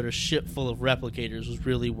wondering whether a ship full of replicators was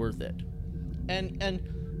really worth it.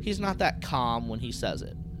 And he's not that calm when he says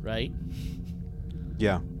it, right?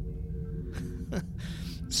 Yeah.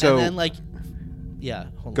 So and then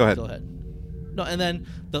go ahead. No, and then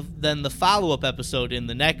the follow-up episode in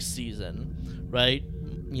the next season, right?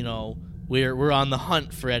 We're on the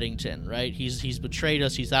hunt for Eddington, right? He's betrayed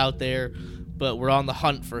us. He's out there, but we're on the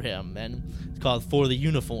hunt for him, and it's called For the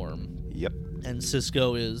Uniform. Yep. And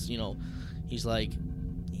Sisko is, he's like,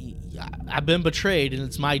 I've been betrayed, and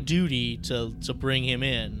it's my duty to bring him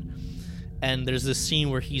in. And there's this scene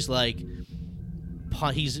where he's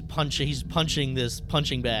punching this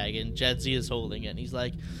punching bag, and Jadzia is holding it. And he's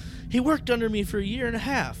like, he worked under me for 1.5 years.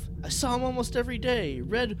 I saw him almost every day,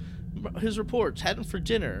 read his reports, had him for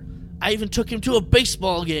dinner. I even took him to a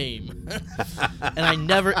baseball game. and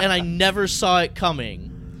I never saw it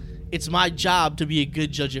coming. It's my job to be a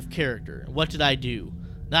good judge of character. What did I do?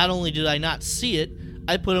 Not only did I not see it,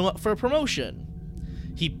 I put him up for a promotion.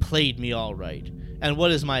 He played me all right. And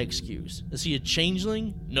what is my excuse? Is he a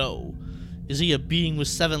changeling? No. Is he a being with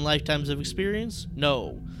 7 lifetimes of experience?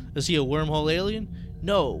 No. Is he a wormhole alien?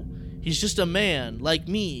 No. He's just a man like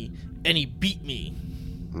me, and he beat me.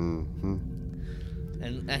 Mm-hmm.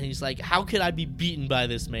 And he's like, how could I be beaten by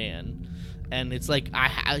this man? And it's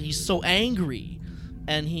he's so angry.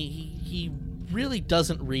 And he really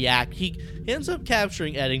doesn't react. He ends up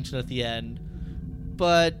capturing Eddington at the end,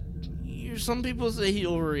 but some people say he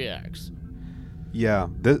overreacts. Yeah.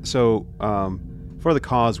 So For the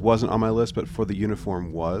Cause wasn't on my list, but For the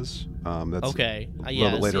Uniform was. That's okay. A little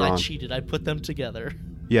bit later on. I cheated. I put them together.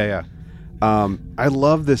 Yeah. I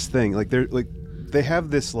love this thing. They have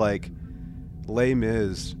this Les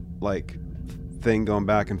Mis thing going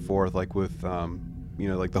back and forth with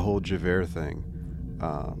the whole Javert thing.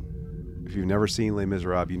 If you've never seen Les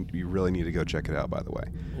Miserables, you really need to go check it out, by the way.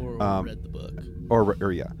 Or read the book.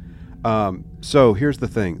 Or yeah. So here's the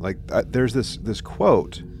thing. There's this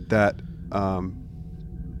quote that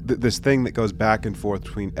this thing that goes back and forth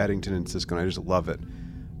between Eddington and Sisko, and I just love it.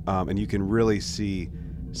 And you can really see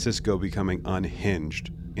Sisko becoming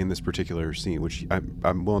unhinged in this particular scene, which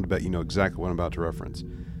I'm willing to bet you know exactly what I'm about to reference.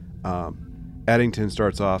 Eddington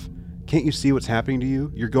starts off, "Can't you see what's happening to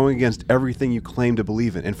you? You're going against everything you claim to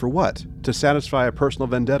believe in. And for what? To satisfy a personal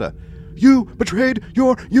vendetta. You betrayed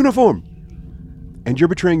your uniform! And you're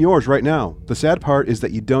betraying yours right now. The sad part is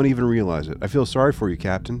that you don't even realize it. I feel sorry for you,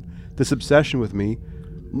 Captain. This obsession with me,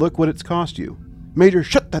 look what it's cost you. Major,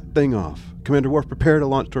 shut that thing off. Commander Worf, prepare to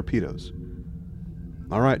launch torpedoes.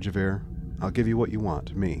 All right, Javert, I'll give you what you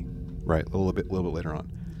want, me. Right, a little bit later on.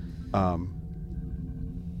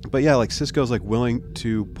 But yeah, like Sisko's like willing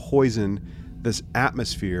to poison this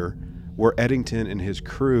atmosphere where Eddington and his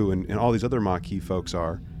crew and all these other Maquis folks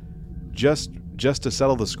are, just to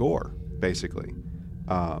settle the score, basically.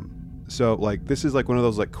 So like this is like one of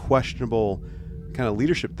those like questionable kind of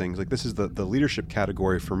leadership things. Like this is the leadership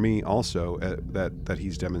category for me also that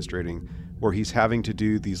he's demonstrating, where he's having to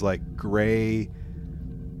do these like gray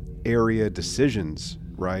area decisions,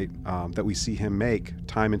 right? That we see him make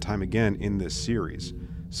time and time again in this series.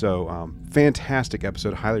 So fantastic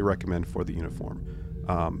episode. Highly recommend For the Uniform.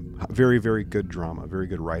 Very, very good drama. Very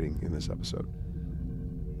good writing in this episode.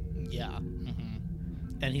 Yeah. Mm-hmm.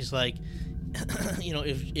 And he's like, you know,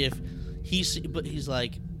 if he's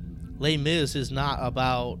like, Les Mis is not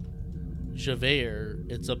about Javert.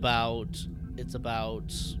 It's about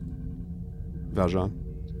Valjean.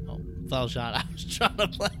 Valjean. I was trying to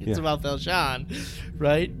play. It's about Valjean,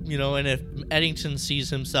 right? You know, and if Eddington sees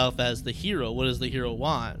himself as the hero, what does the hero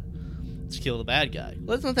want? To kill the bad guy.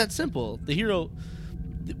 Well, it's not that simple. The hero,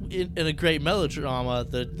 in a great melodrama,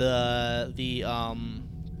 the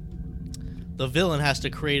villain has to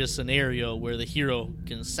create a scenario where the hero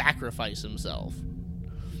can sacrifice himself.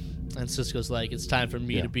 And Sisko's like, it's time for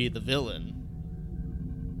me to be the villain.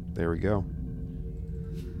 There we go.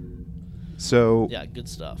 So yeah, good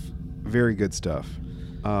stuff. Very good stuff.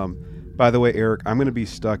 By the way, Eric, I'm going to be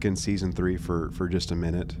stuck in season 3 for just a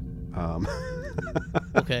minute.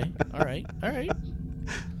 Okay. All right.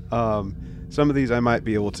 Some of these I might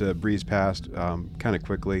be able to breeze past kind of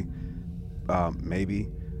quickly, maybe.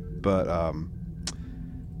 But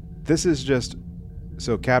this is just...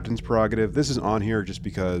 So Captain's Prerogative, this is on here just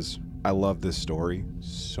because I love this story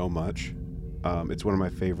so much. It's one of my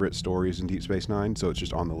favorite stories in Deep Space Nine, so it's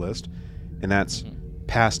just on the list. And that's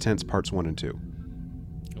Past Tense Parts 1 and 2.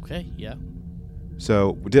 Okay, yeah.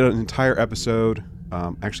 So we did an entire episode,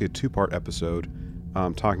 actually a 2-part episode,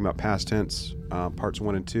 talking about Past Tense Parts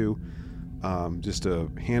 1 and 2, just a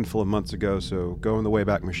handful of months ago. So go in the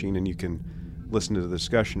Wayback Machine and you can listen to the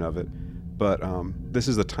discussion of it. But this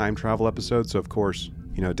is the time travel episode, so of course,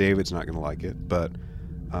 you know, David's not going to like it. But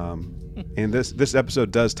and this episode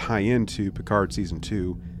does tie into Picard season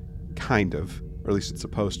 2, kind of, or at least it's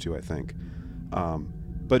supposed to, I think.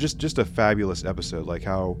 But just a fabulous episode, like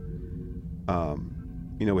how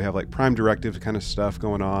you know, we have like Prime Directive kind of stuff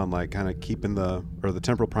going on, like kind of keeping the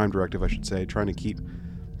Temporal Prime Directive, I should say, trying to keep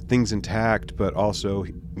things intact, but also,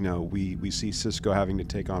 you know, we see Sisko having to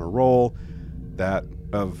take on a role that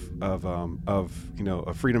of you know,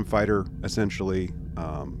 a freedom fighter essentially,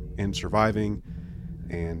 and surviving.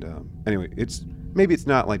 And anyway, maybe it's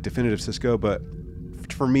not like definitive Sisko, but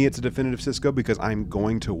for me it's a definitive Sisko because I'm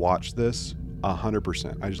going to watch this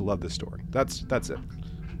 100%. I just love this story. That's it.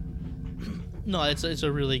 No, it's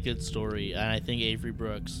a really good story, and I think Avery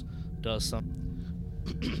Brooks does some.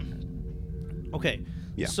 Okay.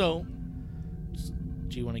 Yeah. So,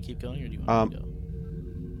 do you want to keep going, or do you want to go?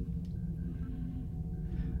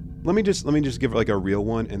 Let me just give it like a real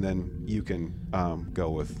one, and then you can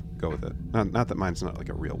go with it. Not that mine's not like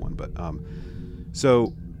a real one, but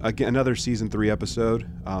so again, another season 3 episode.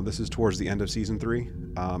 This is towards the end of season 3.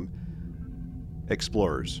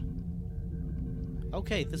 Explorers.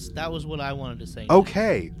 Okay, that was what I wanted to say.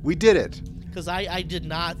 Okay, we did it. Because I did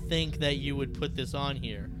not think that you would put this on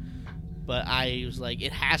here, but I was like,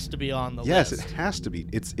 it has to be on the list. Yes, it has to be.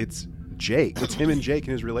 It's Jake. It's him and Jake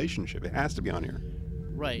and his relationship. It has to be on here.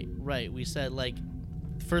 Right. We said, like,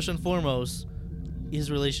 first and foremost,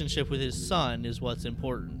 his relationship with his son is what's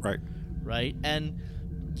important. Right. And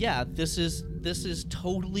yeah, this is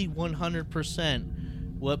totally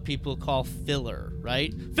 100% what people call filler,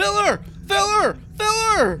 right? Filler. How'd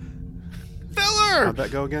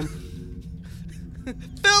that go again?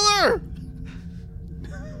 Filler.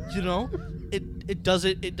 You know, it does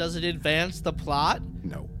it advance the plot?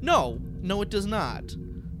 No, it does not.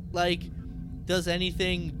 Like, does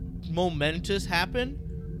anything momentous happen?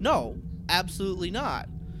 No, absolutely not.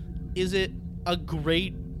 Is it a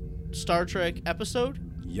great Star Trek episode?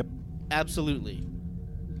 Yep. Absolutely.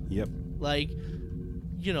 Yep. Like,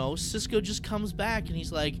 you know, Sisko just comes back and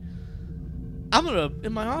he's like,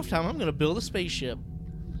 in my off time, I'm gonna build a spaceship.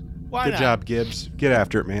 Why not? Good job, Gibbs. Get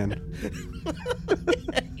after it, man.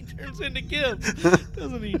 He turns into Gibbs,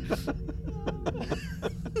 doesn't he?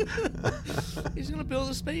 He's gonna build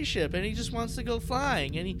a spaceship and he just wants to go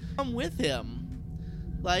flying, and I'm with him.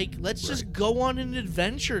 Like, let's just go on an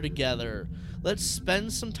adventure together. Let's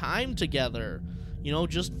spend some time together. You know,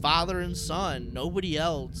 just father and son, nobody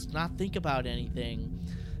else, not think about anything.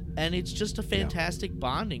 And it's just a fantastic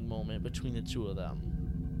bonding moment between the two of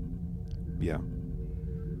them. Yeah.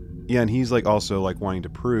 Yeah, and he's like also like wanting to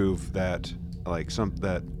prove that like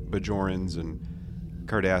that Bajorans and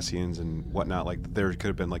Cardassians and whatnot, like there could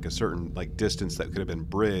have been like a certain like distance that could have been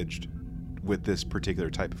bridged with this particular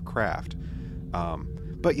type of craft.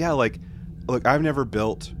 But yeah, like look, I've never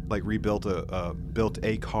rebuilt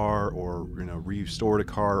a car or restored a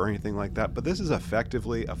car or anything like that. But this is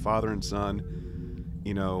effectively a father and son,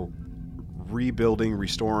 rebuilding,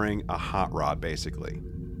 restoring a hot rod, basically.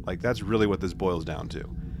 Like that's really what this boils down to.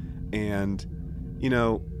 And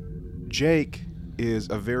Jake is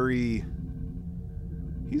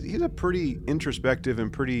he's a pretty introspective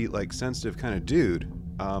and pretty like sensitive kind of dude.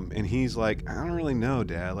 And he's like, I don't really know,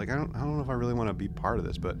 Dad. Like I don't know if I really want to be part of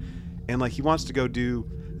this, and like he wants to go do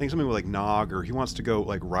I think something with like Nog, or he wants to go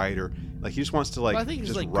like write, or like he just wants to like. Well, I think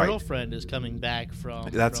his like write. Girlfriend is coming back from.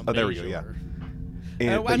 That's from there we go. Yeah.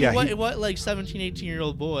 And, I mean, what like 17,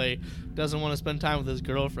 18-year-old boy doesn't want to spend time with his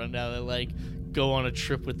girlfriend now that like go on a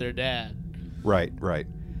trip with their dad? Right.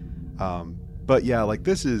 But yeah, like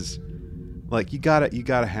this is like you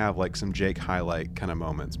gotta have like some Jake highlight kind of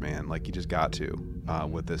moments, man. Like you just got to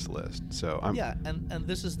with this list. So and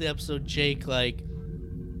this is the episode Jake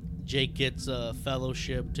gets a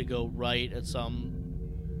fellowship to go write at some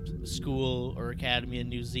school or academy in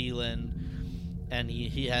New Zealand, and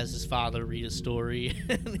he has his father read a story,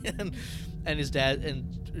 and his dad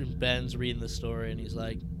and Ben's reading the story, and he's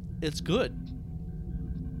like, it's good.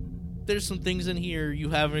 There's some things in here you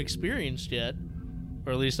haven't experienced yet,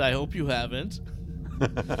 or at least I hope you haven't.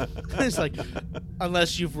 It's like,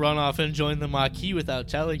 unless you've run off and joined the Maquis without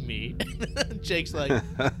telling me. Jake's like,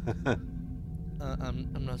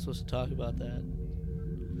 I'm not supposed to talk about that.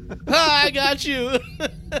 I got you.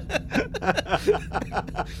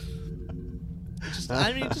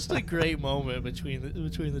 Just a great moment between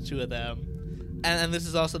the two of them, and this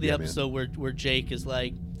is also the episode where Jake is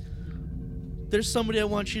like, "There's somebody I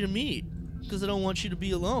want you to meet because I don't want you to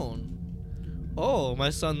be alone." Oh, my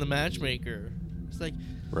son, the matchmaker. It's like,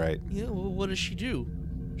 right. Yeah. Well, what does she do?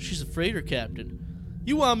 She's a freighter captain.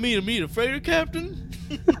 You want me to meet a freighter captain?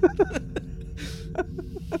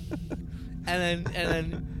 And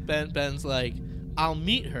then Ben's like, I'll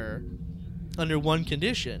meet her under one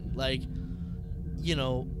condition. Like,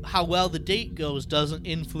 how well the date goes doesn't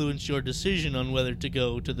influence your decision on whether to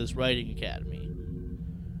go to this writing academy.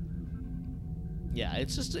 Yeah,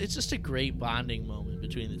 it's just a great bonding moment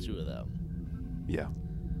between the two of them. Yeah.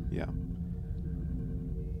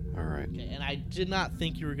 All right. Okay, and I did not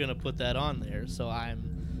think you were gonna put that on there, so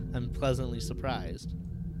I'm pleasantly surprised.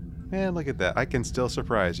 Man, look at that. I can still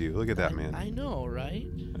surprise you. Look at that, man. I know, right?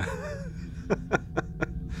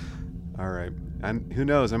 All right. And who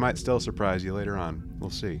knows? I might still surprise you later on. We'll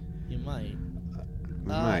see. You might. We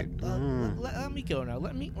might. Let me go now.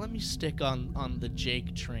 Let me stick on the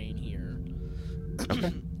Jake train here.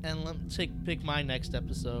 Okay. And let me pick my next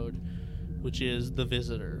episode, which is The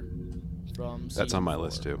Visitor from season That's on my 4.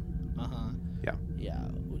 list too. Yeah.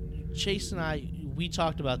 Chase and I, we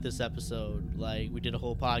talked about this episode. Like, we did a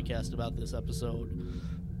whole podcast about this episode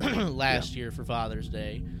last year for Father's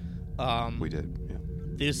Day. We did. Yeah.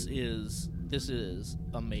 This is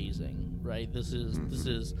amazing, right? This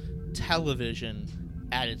is television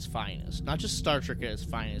at its finest. Not just Star Trek at its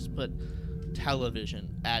finest, but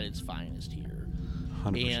television at its finest here.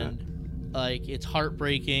 100%. And like, it's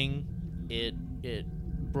heartbreaking. It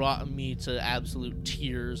brought me to absolute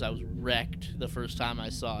tears. I was wrecked the first time I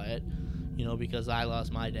saw it, because I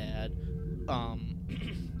lost my dad.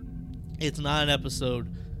 It's not an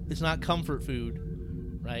episode. It's not comfort food,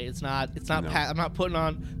 right? It's not. No. I'm not putting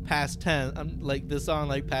on past tense. I'm like this on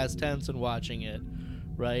like past tense and watching it,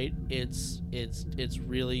 right? It's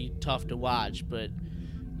really tough to watch, but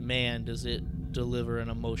man, does it deliver an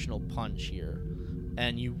emotional punch here,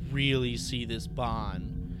 and you really see this bond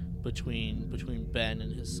between Ben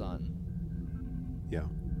and his son. Yeah.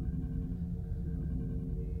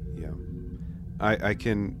 I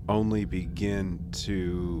can only begin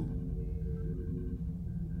to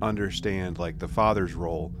understand like the father's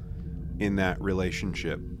role in that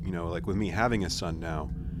relationship, like with me having a son now,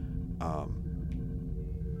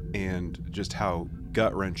 and just how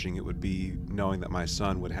gut-wrenching it would be knowing that my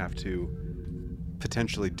son would have to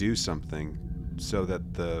potentially do something so that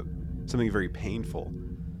something very painful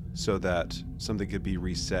so that something could be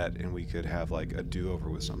reset and we could have like a do-over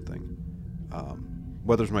with something,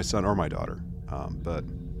 whether it's my son or my daughter. But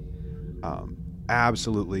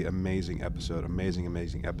absolutely amazing episode.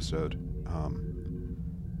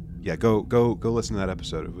 Yeah, go listen to that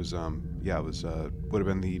episode. It was would have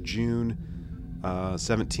been the June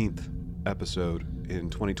 17th episode, in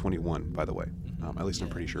 2021, by the way. At least I'm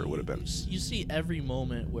pretty sure it would have been. You see every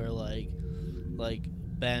moment where like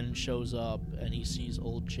Ben shows up and he sees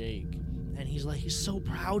old Jake, and he's so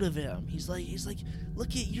proud of him. He's like, look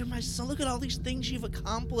at, you're my son. Look at all these things you've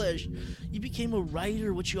accomplished. You became a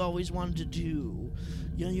writer, which you always wanted to do.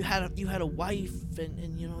 You know, you had a wife,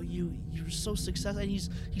 and you know you were so successful. And he's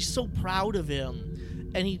so proud of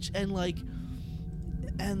him, and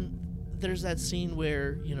there's that scene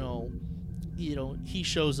where you know he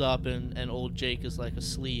shows up and old Jake is like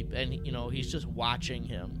asleep, and you know he's just watching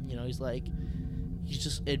him. You know, he's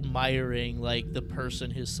just admiring like the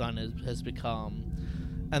person his son has become.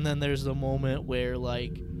 And then there's the moment where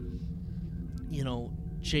like you know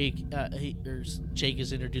Jake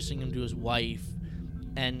is introducing him to his wife,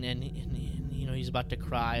 and you know he's about to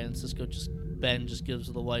cry, and Ben just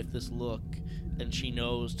gives the wife this look, and she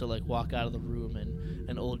knows to like walk out of the room,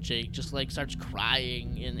 and old Jake just like starts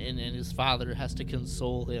crying, and his father has to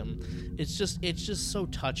console him. It's just so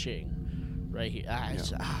touching right here. I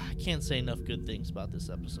can't say enough good things about this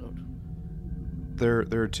episode. There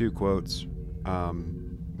are two quotes,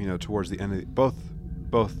 you know, towards the end of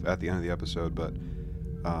both at the end of the episode, but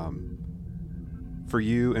for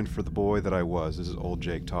you and for the boy that I was, this is old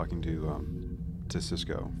Jake talking to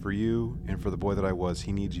Sisko. For you and for the boy that I was,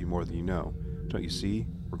 he needs you more than you know. Don't you see?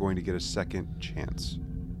 We're going to get a second chance.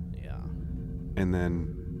 Yeah. And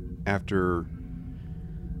then after,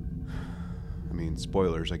 I mean,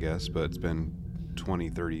 spoilers, I guess, but it's been 20,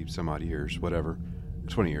 30 some odd years, whatever,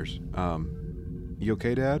 20 years. You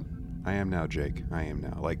okay, Dad? I am now, Jake. I am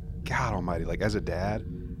now. Like, God almighty, like as a dad,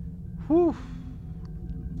 whew.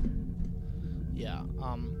 Yeah.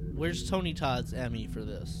 Where's Tony Todd's Emmy for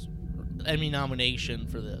this? Emmy nomination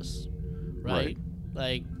for this, right?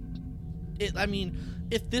 Like, I mean,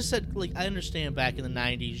 if this had, like, I understand back in the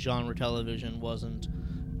 90s, genre television wasn't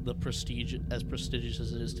as prestigious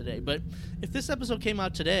as it is today. But if this episode came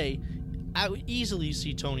out today, I would easily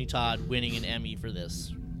see Tony Todd winning an Emmy for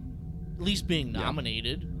this. At least being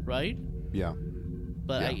nominated, right? Yeah.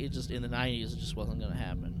 But it just, in the 90s, it just wasn't going to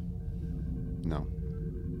happen. No.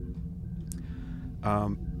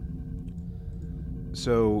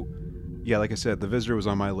 So, yeah, like I said, The Visitor was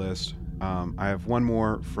on my list. I have one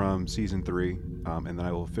more from season 3, and then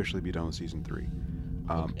I will officially be done with season 3.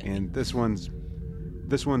 Okay. And this one's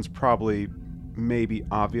probably maybe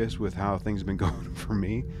obvious with how things have been going for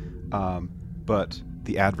me, but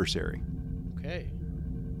The Adversary. Okay.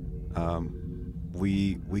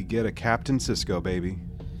 We get a Captain Sisko, baby.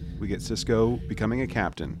 We get Sisko becoming a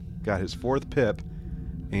captain. Got his 4th pip,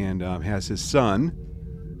 and has his son,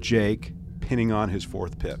 Jake, pinning on his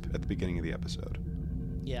 4th pip at the beginning of the episode.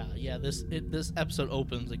 Yeah. This episode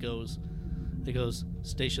opens. It goes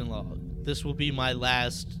station log. This will be my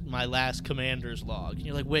last commander's log. And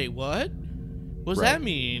you're like, wait, what? What does that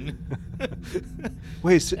mean?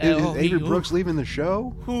 Wait, is Avery Brooks leaving the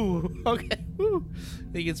show? Okay.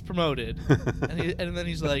 He gets promoted, and then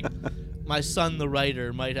he's like, my son, the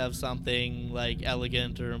writer, might have something like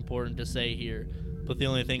elegant or important to say here, but the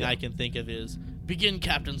only thing I can think of is begin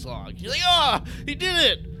captain's log. You're like, he did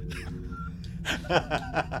it.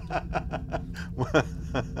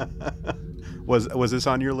 Was this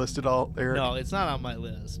on your list at all, Eric? No, it's not on my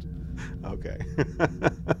list. Okay.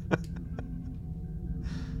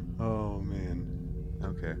 Oh man.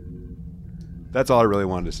 Okay. That's all I really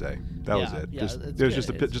wanted to say. That was it. Yeah, it was just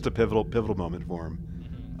a pivotal moment for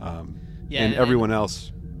him. Mm-hmm. And everyone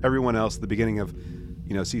else at the beginning of,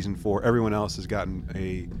 season 4, everyone else has gotten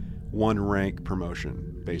a 1 rank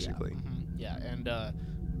promotion, basically. Yeah, and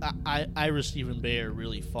Ira Stephen Bear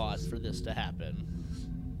really fought for this to happen.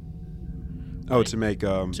 Oh, right?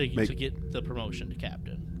 to get the promotion to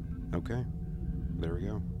captain. Okay, there we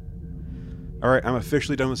go. All right, I'm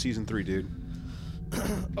officially done with season 3, dude.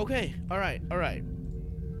 Okay, all right.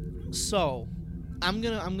 So, I'm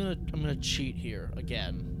gonna cheat here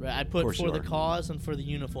again. Right? I put For the Cause and For the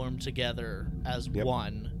Uniform together as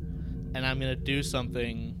one, and I'm gonna do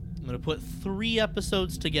something. I'm gonna put 3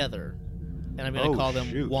 episodes together, and I'm gonna call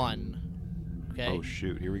them one. Okay. Oh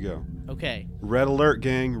shoot! Here we go. Okay. Red alert,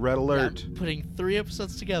 gang! Red alert! I'm putting 3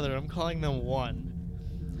 episodes together. I'm calling them one.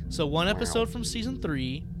 So 1 episode from season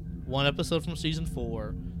 3, 1 episode from season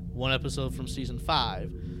 4, 1 episode from season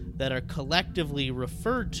 5, that are collectively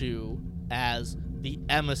referred to as the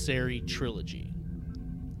Emissary Trilogy.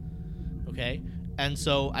 Okay? And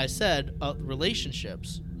so I said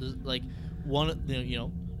relationships, like one of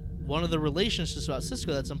the relationships about Sisko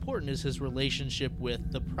that's important is his relationship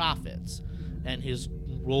with the prophets and his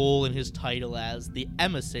role and his title as the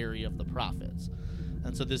emissary of the prophets.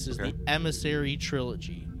 And so this is the Emissary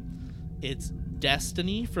Trilogy. It's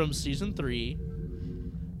Destiny from season 3,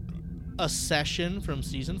 Accession from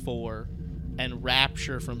season 4 and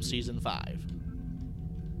Rapture from season 5.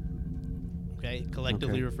 Okay,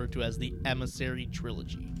 collectively referred to as the Emissary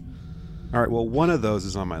Trilogy. All right, well, one of those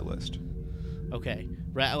is on my list. Okay,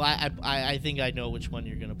 I think I know which one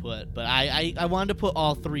you're gonna put, but I wanted to put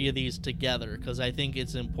all 3 of these together because I think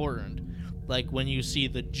it's important. Like when you see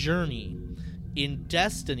the journey in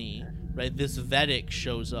Destiny, right? This Vedic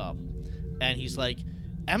shows up, and he's like,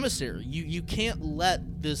 "Emissary, you can't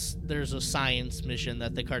let this." There's a science mission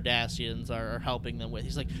that the Cardassians are helping them with.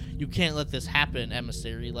 He's like, "You can't let this happen,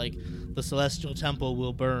 Emissary. Like the Celestial Temple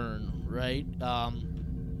will burn, right?"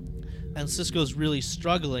 And Sisko's really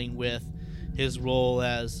struggling with his role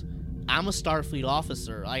as, I'm a Starfleet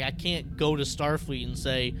officer. Like I can't go to Starfleet and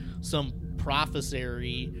say some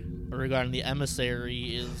prophecy regarding the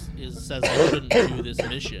Emissary says I shouldn't do this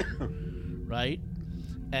mission, right?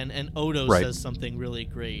 And Odo says something really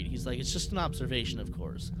great. He's like, it's just an observation, of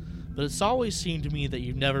course, but it's always seemed to me that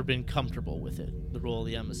you've never been comfortable with it, the role of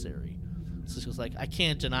the Emissary. Sisko's like, I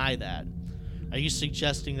can't deny that. Are you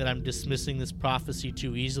suggesting that I'm dismissing this prophecy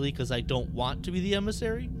too easily because I don't want to be the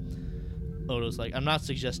Emissary? Odo's like, I'm not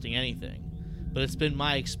suggesting anything, but it's been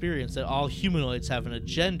my experience that all humanoids have an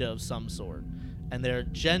agenda of some sort, and their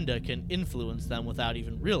agenda can influence them without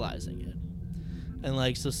even realizing it. And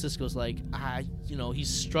like, so Sisko's like, he's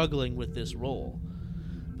struggling with this role.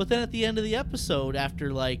 But then at the end of the episode,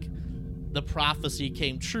 after like the prophecy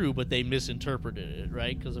came true, but they misinterpreted it,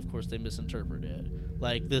 right? Because of course they misinterpreted it.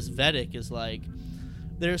 Like this Vedic is like,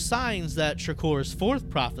 there are signs that Trakor's 4th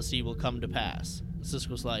prophecy will come to pass. And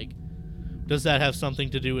Sisko's like, does that have something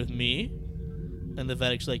to do with me? And the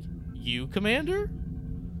Vedic's like, you, Commander?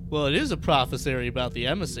 Well, it is a prophecy about the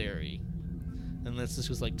Emissary. And then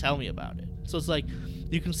Sisko's like, tell me about it. So it's like,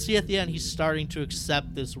 you can see at the end he's starting to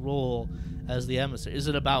accept this role as the Emissary. Is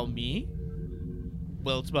it about me?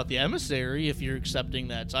 Well, it's about the Emissary if you're accepting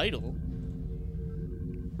that title.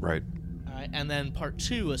 Right. And then part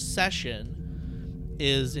 2, Accession,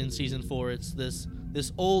 is in season 4. It's this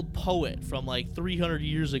old poet from like 300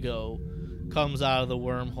 years ago comes out of the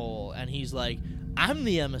wormhole, and he's like, I'm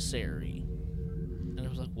the Emissary. And I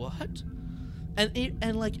was like, what?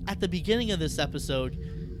 And like at the beginning of this episode,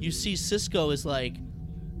 you see Sisko is like,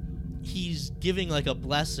 he's giving like a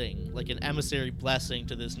blessing, like an emissary blessing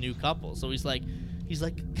to this new couple. So he's like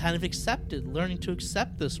kind of learning to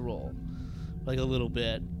accept this role, like a little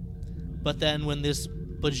bit. But then when this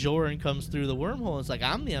Bajoran comes through the wormhole, it's like,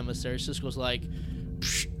 I'm the emissary. Sisko's like,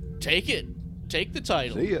 take it. Take the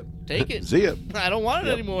title. See it. Take it. See it. I don't want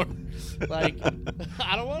it anymore. Like,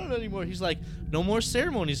 I don't want it anymore. He's like, no more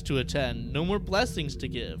ceremonies to attend. No more blessings to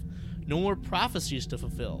give. No more prophecies to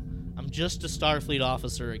fulfill. I'm just a Starfleet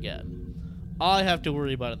officer again. All I have to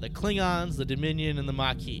worry about are the Klingons, the Dominion, and the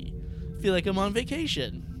Maquis. I feel like I'm on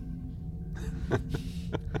vacation.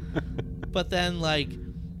 But then, like,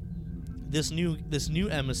 this new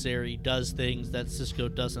emissary does things that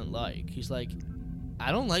Sisko doesn't like. He's like,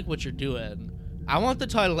 I don't like what you're doing. I want the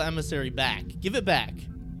title emissary back. Give it back.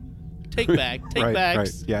 Take back. Take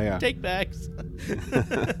backs. Right. Yeah. Take backs.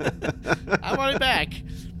 I want it back.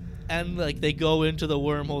 And like they go into the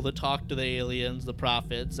wormhole to talk to the aliens, the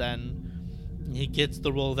prophets, and he gets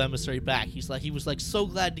the role of emissary back. He was like so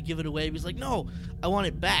glad to give it away. He's like, no, I want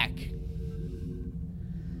it back.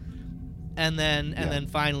 And then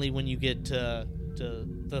finally, when you get to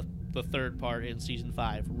the 3rd part in season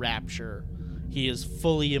 5, Rapture, he has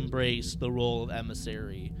fully embraced the role of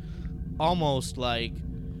emissary, almost like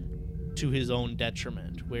to his own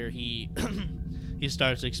detriment, where he he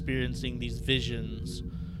starts experiencing these visions,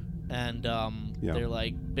 and they're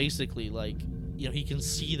like basically like, he can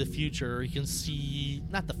see the future. He can see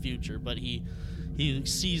not the future, but he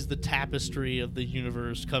sees the tapestry of the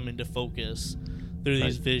universe come into focus through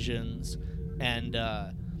these visions, and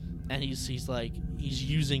he's like, he's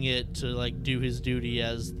using it to like do his duty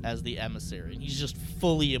as the emissary. And he's just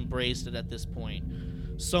fully embraced it at this point,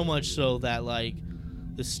 so much so that like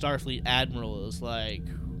the Starfleet admiral is like,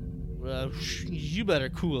 you better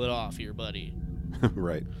cool it off here, buddy.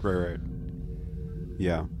 Right.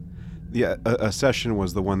 Yeah. Accession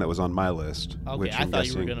was the one that was on my list. Okay, I thought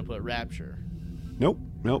you were gonna put Rapture. Nope.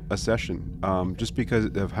 Accession. Just because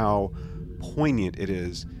of how poignant it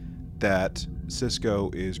is that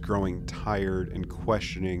Sisko is growing tired and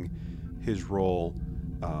questioning his role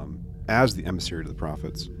as the emissary to the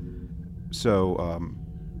prophets. So,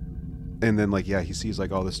 and then he sees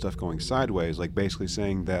like all this stuff going sideways, like basically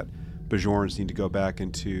saying that Bajorans need to go back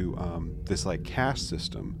into this like caste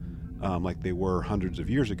system, like they were hundreds of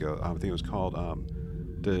years ago. I think it was called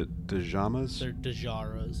Dajamas. They're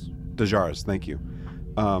Dajaras. Dajaras, thank you.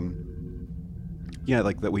 yeah,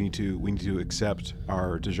 like that we need to accept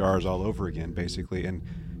our Dajars all over again, basically. And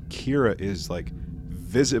Kira is like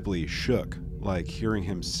visibly shook, like hearing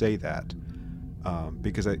him say that,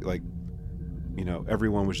 because I like, you know,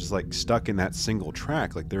 everyone was just like stuck in that single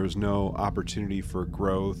track. Like there was no opportunity for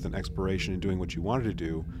growth and exploration and doing what you wanted to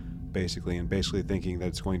do, basically, and basically thinking that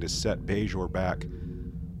it's going to set Bajor back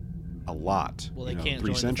a lot. Well, they you know, can't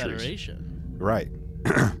 3 join centuries. the Federation. Right.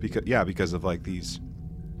 because of like these,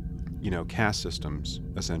 you know, caste systems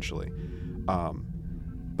essentially.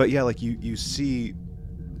 But yeah, like you see,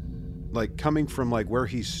 like coming from like where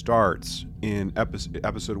he starts in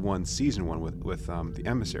episode 1, season 1 with the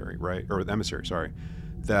emissary, right? Or the emissary, sorry,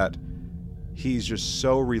 that he's just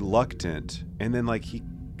so reluctant, and then like he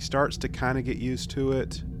starts to kind of get used to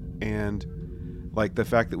it, and like the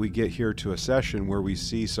fact that we get here to a session where we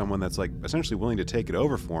see someone that's like essentially willing to take it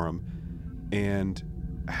over for him, and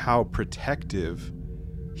how protective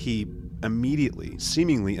he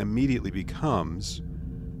seemingly immediately becomes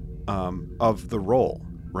of the role,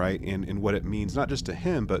 right? And what it means not just to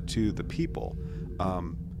him but to the people,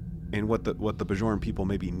 and what the Bajoran people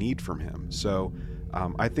maybe need from him. So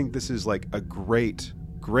I think this is like a great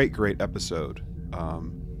episode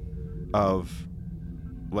of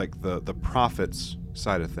like the prophets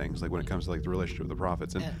side of things, like when it comes to like the relationship with the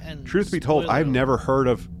prophets. And truth be told, I've never heard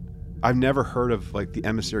of like the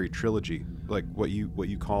Emissary trilogy, like what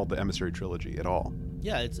you call the Emissary trilogy at all.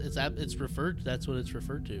 Yeah, it's referred. That's what it's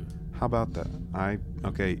referred to. How about that?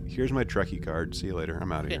 Okay. Here's my Trekkie card. See you later.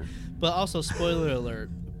 I'm out of here. But also, spoiler alert: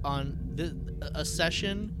 a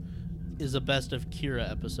session is a best of Kira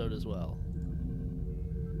episode as well.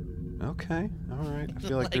 Okay. All right. I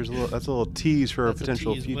feel like there's that's a little tease for a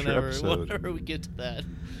potential future episode. Whenever we get to that.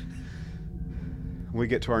 We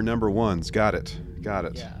get to our number ones. Got it.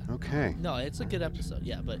 Yeah. Okay. No, it's a good episode.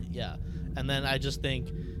 Yeah, but yeah. And then I just think,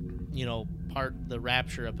 you know, the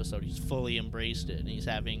Rapture episode, he's fully embraced it, and he's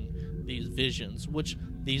having these visions, which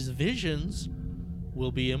these visions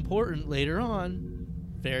will be important later on,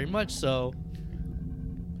 very much so.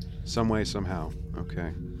 Some way, somehow.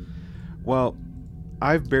 Okay. Well,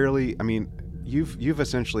 you've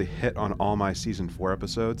essentially hit on all my season 4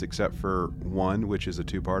 episodes except for one, which is a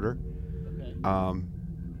 2-parter. Okay.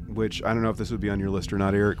 Which I don't know if this would be on your list or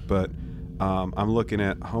not, Eric, but I'm looking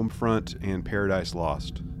at Homefront and Paradise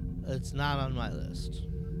Lost. It's not on my list.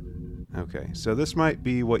 Okay, so this might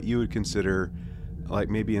be what you would consider like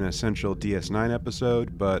maybe an essential DS9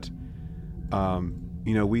 episode, but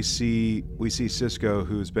you know, we see Sisko,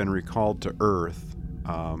 who's been recalled to Earth,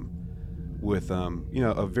 with you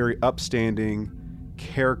know, a very upstanding,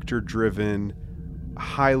 character-driven,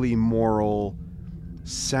 highly moral,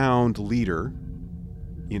 sound leader,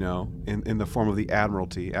 you know, in the form of the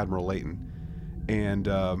Admiralty, Admiral Layton, and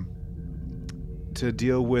to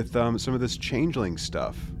deal with some of this changeling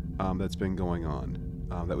stuff that's been going on,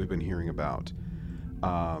 that we've been hearing about,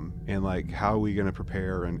 and like how are we going to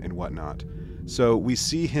prepare and whatnot. So we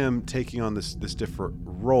see him taking on this different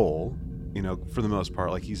role, you know, for the most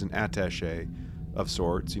part. Like he's an attaché of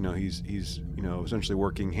sorts, you know, he's you know, essentially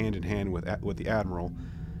working hand in hand with the Admiral.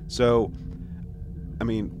 So I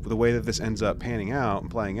mean, the way that this ends up panning out and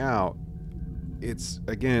playing out, it's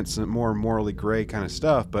a more morally gray kind of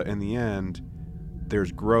stuff, but in the end,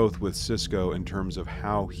 there's growth with Sisko in terms of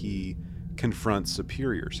how he confronts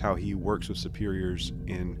superiors, how he works with superiors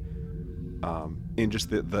in just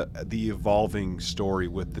the evolving story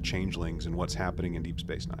with the changelings and what's happening in Deep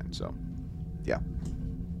Space Nine. So, yeah.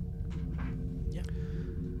 Yeah.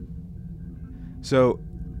 So,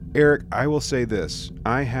 Eric, I will say this: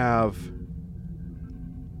 I have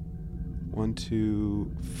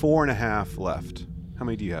 4.5 left. How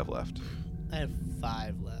many do you have left? I have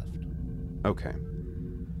 5 left. Okay.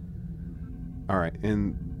 All right,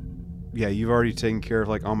 and yeah, you've already taken care of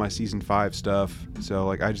like all my season 5 stuff, so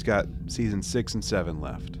like I just got season 6 and 7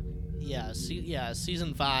 left. Yeah,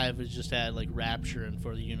 season 5 is just had like Rapture and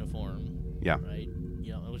For the Uniform. Yeah. Right.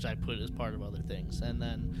 You know, which I put as part of other things, and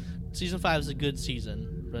then season 5 is a good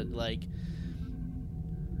season, but like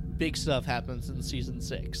big stuff happens in season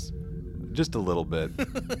 6. Just a little bit.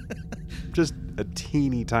 Just a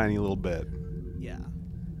teeny tiny little bit. Yeah.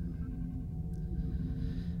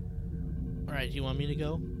 All right, do you want me to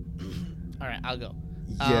go? All right, I'll go.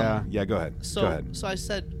 Yeah, go ahead. So, go ahead. So I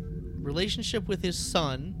said relationship with his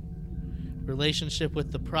son, relationship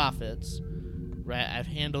with the prophets, right? I've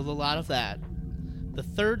handled a lot of that. The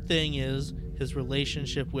third thing is his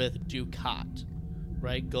relationship with Dukat,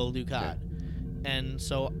 right? Gul Dukat. Okay. And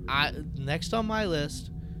so next on my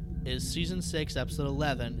list is season 6, episode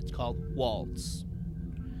 11. It's called Waltz.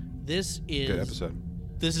 This is good episode.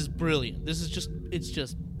 This is brilliant. It's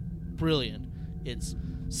just brilliant It's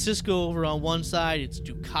Sisko over on one side, it's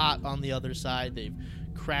Dukat on the other side. They've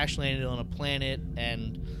crash landed on a planet,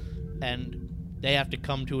 and they have to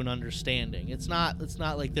come to an understanding. It's not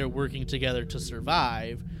like they're working together to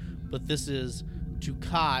survive, but this is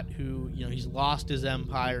Dukat, who, you know, he's lost his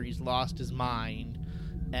empire, he's lost his mind,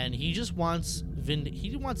 and he just wants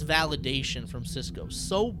validation from Sisko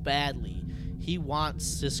so badly. He wants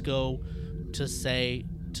Sisko to say,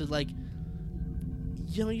 to, like,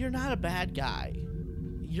 you know, you're not a bad guy.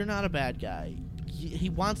 You're not a bad guy. He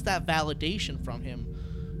wants that validation from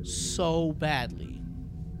him so badly.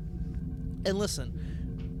 And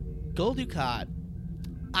listen, Gul Dukat,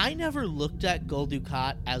 I never looked at Gul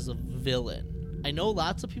Dukat as a villain. I know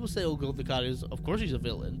lots of people say, oh, Gul Dukat is, of course he's a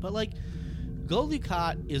villain, but, like, Gul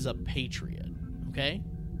Dukat is a patriot, okay?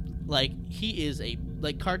 Like, he is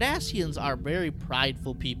like, Cardassians are very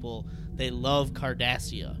prideful people. They love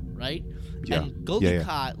Cardassia, right? Yeah. And Gul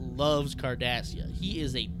Dukat loves Cardassia. He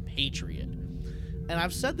is a patriot. And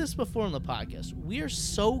I've said this before on the podcast. We are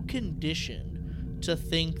so conditioned to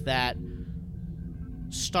think that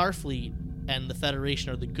Starfleet and the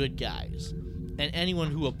Federation are the good guys, and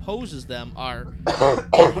anyone who opposes them are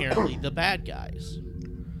inherently the bad guys.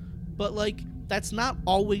 But, like, that's not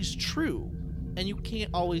always true, and you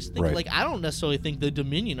can't always think, right. Like, I don't necessarily think the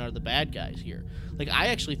Dominion are the bad guys here. Like, I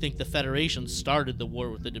actually think the Federation started the war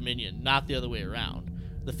with the Dominion, not the other way around.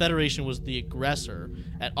 The Federation was the aggressor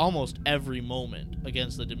at almost every moment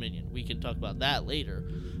against the Dominion. We can talk about that later.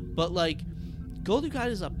 But, like, Gul Dukat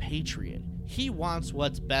is a patriot. He wants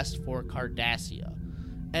what's best for Cardassia.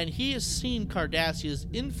 And he has seen Cardassia's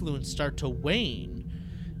influence start to wane.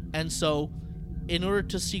 And so, in order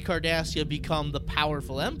to see Cardassia become the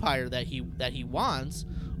powerful empire that he wants,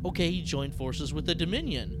 okay, he joined forces with the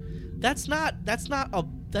Dominion. That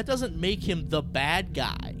doesn't make him the bad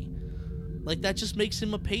guy. Like, that just makes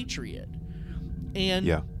him a patriot. And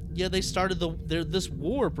yeah, they started this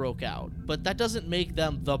war broke out, but that doesn't make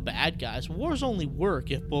them the bad guys. Wars only work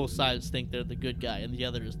if both sides think they're the good guy and the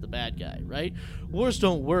other is the bad guy, right? Wars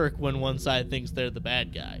don't work when one side thinks they're the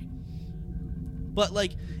bad guy. But,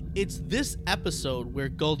 like, it's this episode where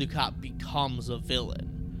Gul Dukat becomes a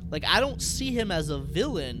villain. Like, I don't see him as a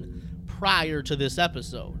villain prior to this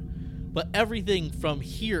episode, but everything from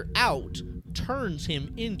here out turns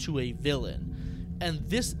him into a villain. And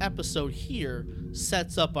this episode here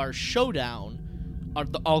sets up our showdown,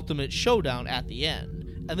 the ultimate showdown at the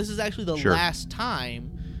end. And this is actually the last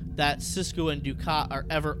time that Sisko and Dukat are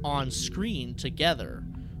ever on screen together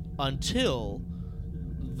until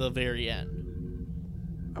the very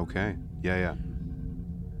end. Okay. Yeah.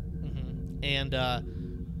 Mm-hmm.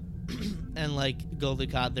 And like, Gul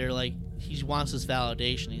Dukat, they're like, he wants this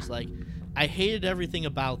validation. He's like, I hated everything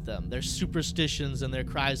about them. Their superstitions and their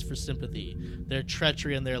cries for sympathy, their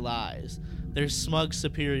treachery and their lies, their smug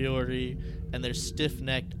superiority and their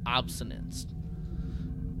stiff-necked obstinance.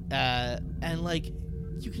 And, like,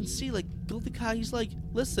 you can see, like, Gul Dukat, he's like,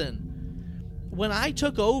 listen, when I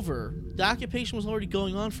took over, the occupation was already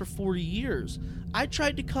going on for 40 years. I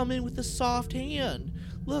tried to come in with a soft hand.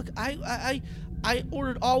 Look, I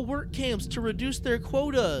ordered all work camps to reduce their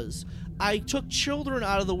quotas. I took children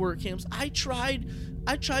out of the work camps. I tried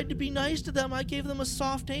to be nice to them. I gave them a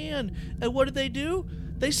soft hand. And what did they do?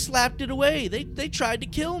 They slapped it away. They tried to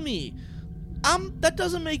kill me. That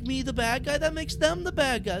doesn't make me the bad guy. That makes them the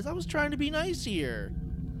bad guys. I was trying to be nice here.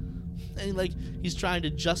 And, like, he's trying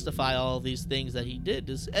to justify all of these things that he did.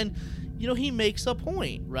 And, you know, he makes a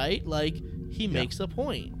point, right? Like, he makes a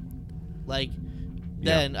point. Like,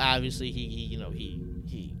 then obviously he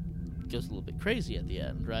goes a little bit crazy at the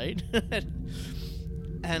end, right?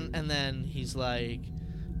 and then he's like,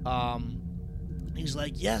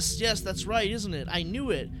 yes, that's right, isn't it? I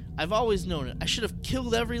knew it. I've always known it. I should have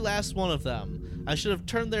killed every last one of them. I should have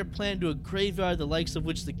turned their plan to a graveyard the likes of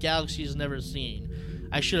which the galaxy has never seen.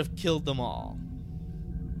 I should have killed them all.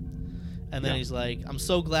 And then he's like, I'm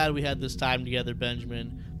so glad we had this time together,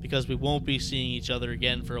 Benjamin, because we won't be seeing each other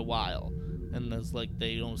again for a while. And it's like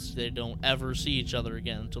they don't ever see each other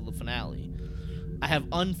again until the finale. I have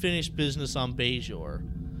unfinished business on Bajor.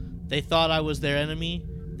 They thought I was their enemy.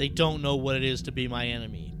 They don't know what it is to be my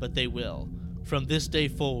enemy, but they will. From this day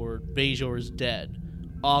forward, Bajor is dead.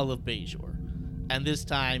 All of Bajor. And this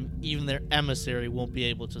time, even their emissary won't be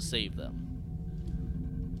able to save them.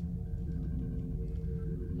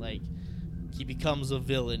 Like, he becomes a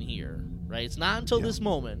villain here, right? It's not until this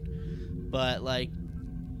moment, but, like,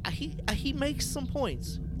 he makes some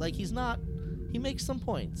points. Like, he makes some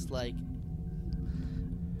points. Like,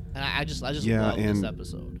 and I just love this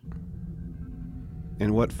episode.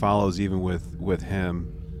 And what follows, even with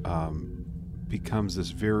him, becomes this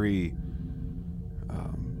very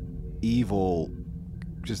evil,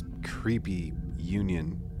 just creepy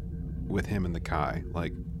union with him and the Kai.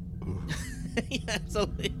 Like, yeah,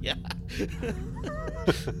 yeah.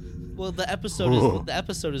 Well, the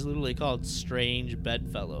episode is literally called "Strange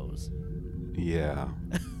Bedfellows." Yeah.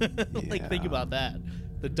 Like, think about that.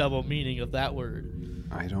 The double meaning of that word.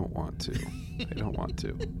 I don't want to. I don't want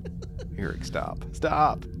to. Eric, stop.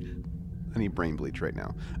 Stop. I need brain bleach right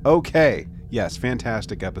now. Okay. Yes,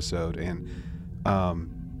 fantastic episode. And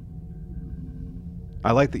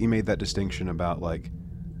I like that you made that distinction about, like,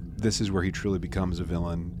 this is where he truly becomes a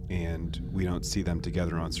villain, and we don't see them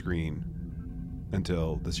together on screen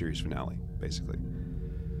until the series finale, basically.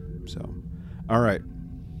 So, all right.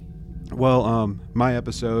 Well, my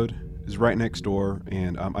episode is right next door,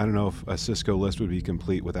 and I don't know if a Cisco list would be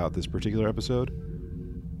complete without this particular episode.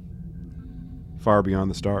 Far Beyond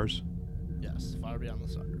the Stars. Yes, Far Beyond the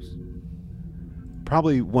Stars.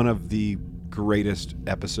 Probably one of the greatest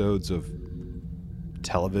episodes of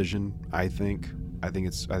television, I think. I think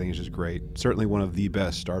it's just great. Certainly one of the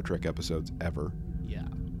best Star Trek episodes ever. Yeah.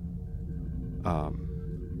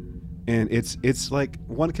 And it's like,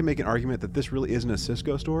 one can make an argument that this really isn't a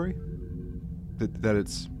Cisco story.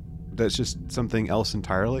 That's just something else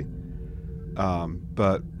entirely.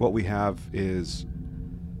 But what we have is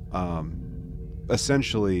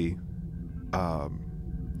essentially a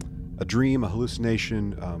dream, a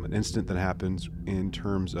hallucination, an incident that happens in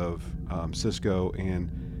terms of Cisco,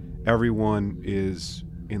 and everyone is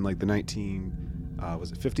in like the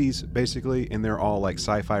 50s basically, and they're all like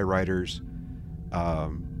sci-fi writers.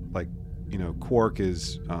 Like, you know, Quark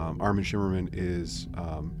is Armin Shimmerman is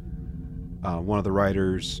one of the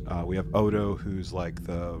writers. We have Odo, who's like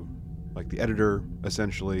the editor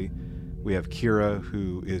essentially. We have Kira,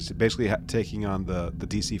 who is basically taking on the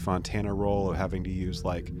DC Fontana role of having to use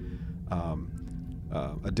like a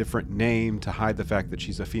different name to hide the fact that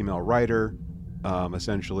she's a female writer,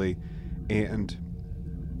 essentially. And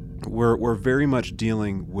we're very much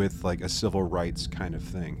dealing with like a civil rights kind of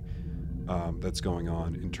thing that's going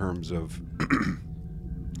on in terms of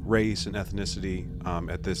race and ethnicity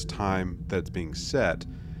at this time that's being set.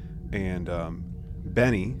 And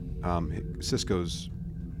Benny, Cisco's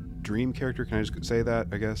dream character, can I just say that,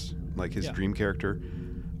 I guess? Like his dream character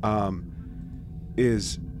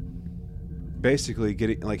is basically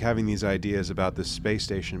having these ideas about this space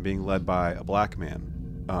station being led by a black man,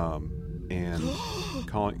 and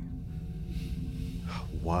calling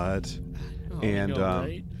what? And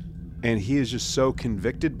right? And he is just so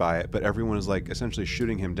convicted by it, but everyone is like essentially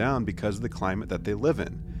shooting him down because of the climate that they live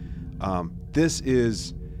in. This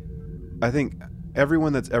is, I think,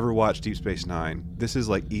 everyone that's ever watched Deep Space Nine, this is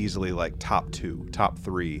like easily like top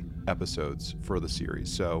 3 episodes for the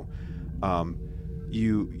series. So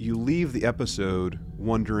you leave the episode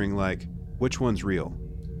wondering like, which one's real,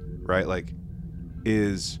 right? Like,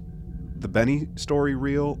 is the Benny story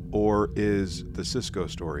real, or is the Cisco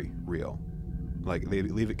story real? Like, they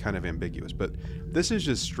leave it kind of ambiguous, but this is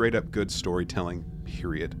just straight up good storytelling,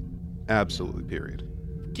 period. Absolutely, period.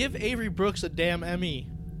 Give Avery Brooks a damn Emmy.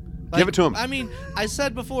 Like, give it to him. I mean, I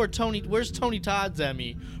said before, where's Tony Todd's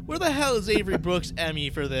Emmy? Where the hell is Avery Brooks' Emmy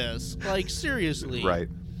for this? Like, seriously. Right.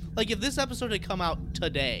 Like, if this episode had come out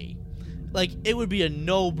today, like, it would be a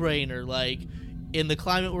no-brainer. Like, in the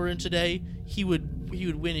climate we're in today, he would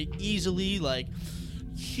win it easily. Like,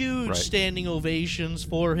 huge standing ovations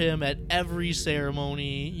for him at every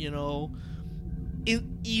ceremony, you know.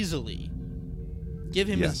 Easily. Give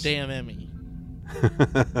him his damn Emmy.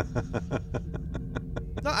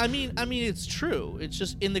 No, I mean it's true. It's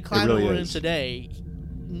just in the climate we're in today,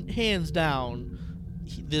 hands down,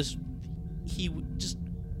 it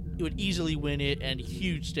would easily win it, and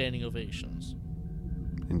huge standing ovations.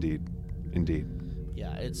 Indeed.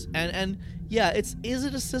 Yeah, is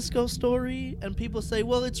it a Cisco story? And people say,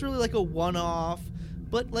 well, it's really like a one-off,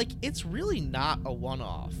 but like it's really not a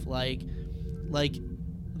one-off. Like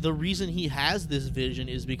the reason he has this vision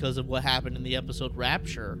is because of what happened in the episode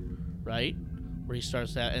Rapture, right? Where he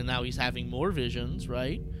starts that, and now he's having more visions,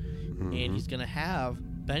 right? Mm-hmm. And he's gonna have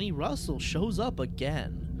Benny Russell shows up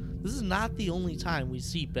again. This is not the only time we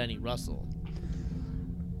see Benny Russell.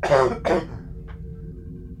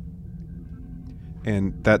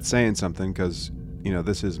 And that's saying something, because you know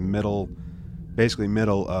this is basically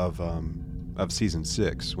middle of season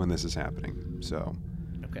 6 when this is happening. So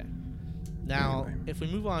okay. Now, anyway. If we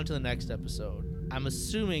move on to the next episode, I'm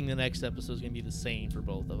assuming the next episode is gonna be the same for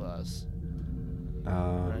both of us.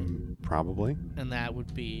 Right? Probably. And that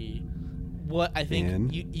would be what I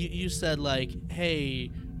think you said, like,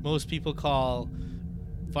 hey, most people call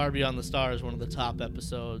Far Beyond the Stars one of the top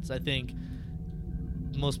episodes. I think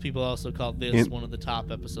most people also call this And- one of the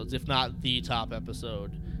top episodes, if not the top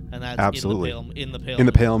episode, and that's Absolutely. in the pale In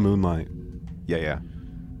the Pale Moonlight. Yeah.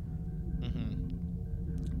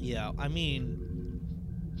 Yeah, I mean,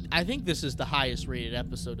 I think this is the highest rated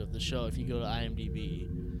episode of the show. If you go to IMDb,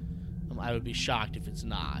 I would be shocked if it's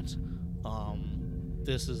not.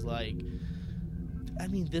 This is like, I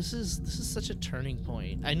mean, this is such a turning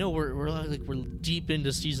point. I know we're deep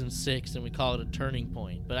into season 6 and we call it a turning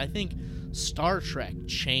point, but I think Star Trek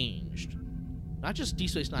changed. Not just Deep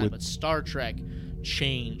Space Nine, but Star Trek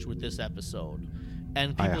changed with this episode.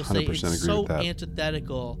 And I people say 100% it's agree so with that.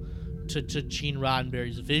 antithetical to Gene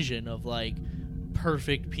Roddenberry's vision of like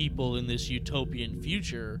perfect people in this utopian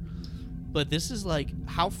future. But this is like,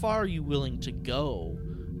 how far are you willing to go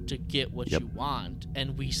to get what you want?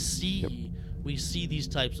 And we see these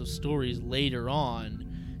types of stories later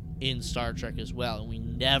on in Star Trek as well, and we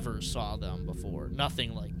never saw them before.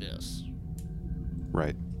 Nothing like this.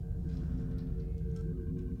 Right.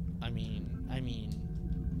 I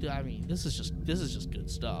mean, this is just good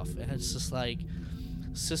stuff. And it's just like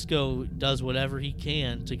Sisko does whatever he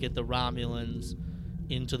can to get the Romulans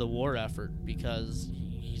into the war effort because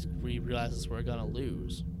he realizes we're gonna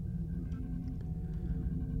lose.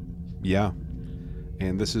 Yeah.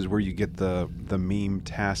 And this is where you get the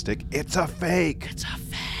meme-tastic, it's a fake! It's a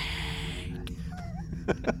fake.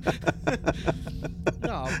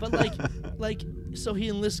 No, but like, so he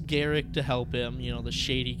enlists Garrick to help him. You know, the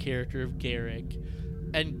shady character of Garrick,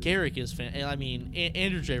 and Garrick is I mean,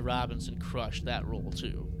 Andrew J. Robinson crushed that role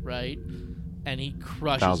too, right? And he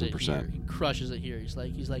crushes it here. 1000%. He crushes it here. He's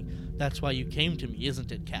like, that's why you came to me,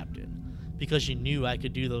 isn't it, Captain? Because you knew I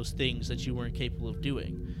could do those things that you weren't capable of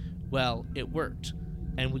doing. Well, it worked,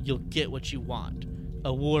 and you'll get what you want: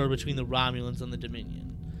 a war between the Romulans and the Dominion.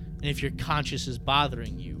 And if your conscience is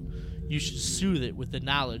bothering you, you should soothe it with the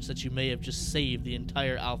knowledge that you may have just saved the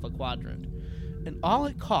entire Alpha Quadrant. And all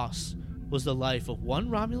it costs was the life of one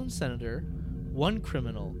Romulan senator, one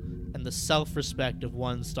criminal, and the self-respect of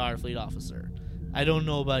one Starfleet officer. I don't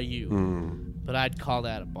know about you, but I'd call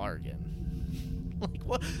that a bargain. Like,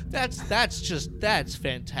 what? That's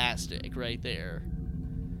fantastic right there.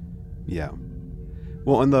 Yeah.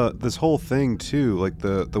 Well, and this whole thing too, like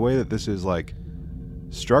the way that this is like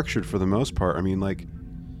structured for the most part. I mean, like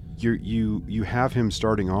you have him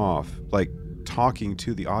starting off like talking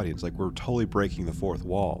to the audience, like we're totally breaking the fourth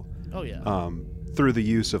wall. Oh yeah. Through the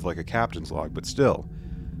use of like a captain's log, but still,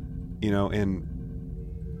 you know, and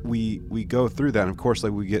we go through that, and of course,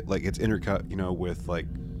 like we get like it's intercut, you know, with like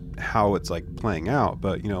how it's like playing out,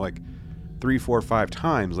 but you know, like 3, 4, 5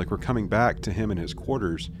 times, like we're coming back to him in his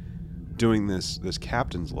quarters doing this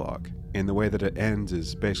captain's log, and the way that it ends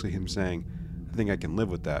is basically him saying, I think I can live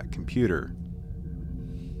with that. Computer,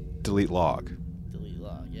 delete log. Delete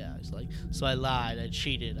log, yeah. It's like, so I lied, I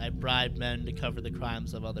cheated, I bribed men to cover the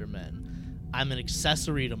crimes of other men. I'm an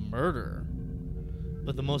accessory to murder.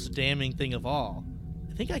 But the most damning thing of all,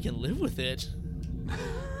 I think I can live with it.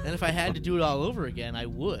 And if I had to do it all over again, I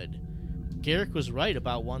would. Garrick was right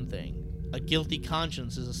about one thing. A guilty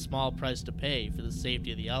conscience is a small price to pay for the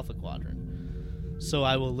safety of the Alpha Quadrant. So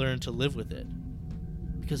I will learn to live with it.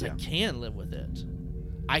 Because I can live with it.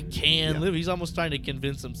 I can live. He's almost trying to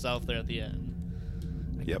convince himself there at the end.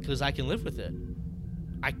 Because I can live with it.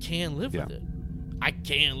 I can live with it. I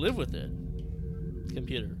can live with it.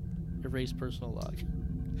 Computer, erase personal log.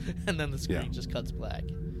 And then the screen just cuts black.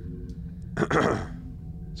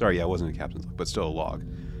 Sorry, it wasn't a captain's log, but still a log.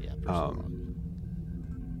 Yeah, personal log.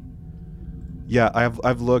 Yeah,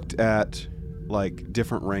 I've looked at like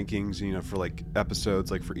different rankings, you know, for like episodes,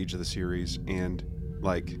 like for each of the series, and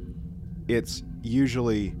like it's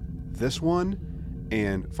usually this one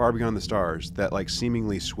and Far Beyond the Stars that like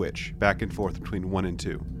seemingly switch back and forth between 1 and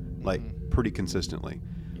 2, like pretty consistently.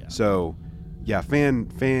 Yeah. So, yeah,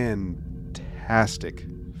 fantastic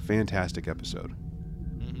episode.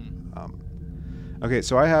 Okay,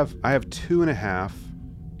 so I have 2.5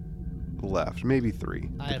 left, maybe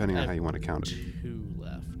 3, depending on how you want to count it. 2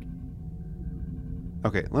 left.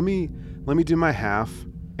 Okay, let me do my half,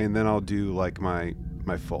 and then I'll do like my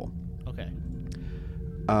full. Okay.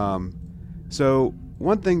 So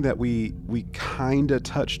one thing that we kind of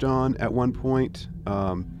touched on at one point,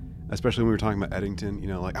 especially when we were talking about Eddington, you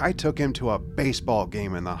know, like I took him to a baseball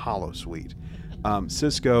game in the Hollow Suite.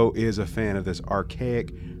 Sisko is a fan of this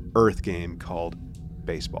archaic Earth game called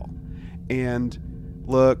baseball. And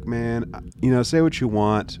look, man, you know, say what you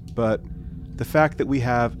want, but the fact that we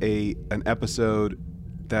have an episode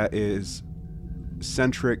that is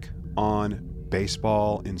centric on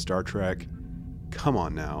baseball in Star Trek, come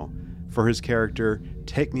on now. For his character,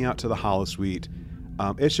 take me out to the Hollow Suite.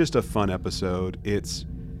 It's just a fun episode. It's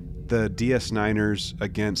the DS9ers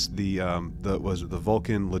against the was it the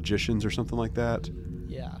Vulcan Logicians or something like that.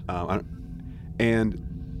 Yeah. And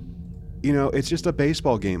it's just a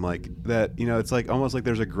baseball game like that. It's like almost like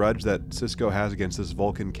there's a grudge that Sisko has against this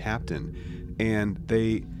Vulcan captain, and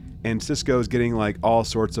Sisko's getting like all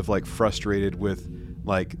sorts of like frustrated with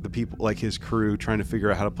like the people, like his crew, trying to figure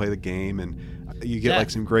out how to play the game, and you get like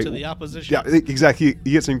some great to the opposition. Yeah, exactly.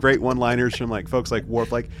 You get some great one-liners from like folks like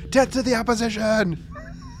Worf, like "Death to the opposition."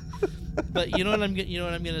 But you know what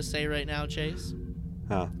I'm gonna say right now, Chase?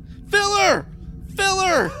 Huh? Filler.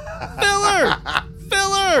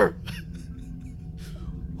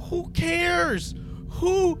 Who cares?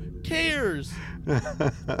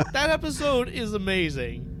 That episode is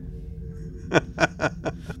amazing.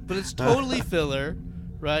 But it's totally filler,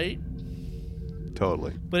 right?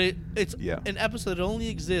 Totally. But it's an episode that only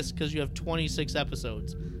exists because you have 26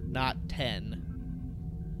 episodes, not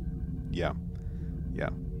 10. Yeah.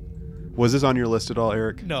 Was this on your list at all,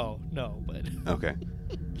 Eric? No, but okay.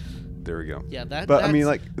 There we go. Yeah, But I mean,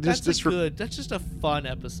 like, that's just a fun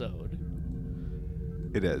episode.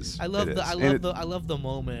 It is. I love the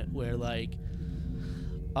moment where like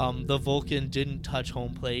the Vulcan didn't touch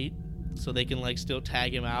home plate, so they can like still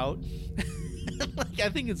tag him out. Like I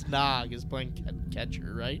think it's Nog is playing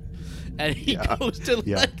catcher, right? And he goes to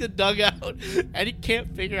like the dugout, and he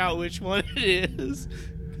can't figure out which one it is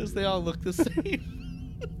because they all look the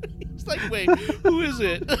same. He's like, wait, who is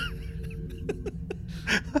it?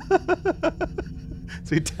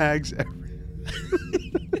 So he tags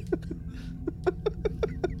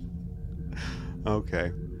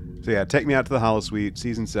Okay. So yeah, Take Me Out to the Holosuite,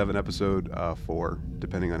 season 7, episode 4,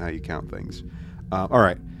 depending on how you count things. All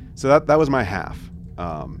right. So that was my half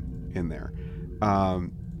in there.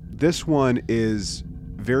 This one is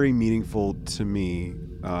very meaningful to me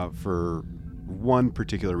for one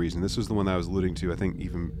particular reason. This was the one that I was alluding to, I think,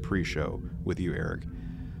 even pre-show with you, Eric.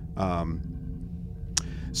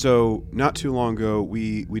 So not too long ago,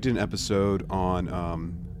 we did an episode on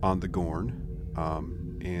the Gorn,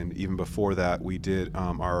 and even before that, we did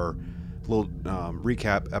our little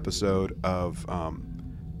recap episode of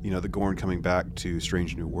the Gorn coming back to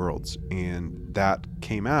Strange New Worlds, and that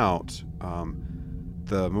came out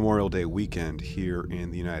the Memorial Day weekend here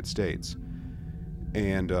in the United States.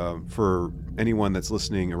 And for anyone that's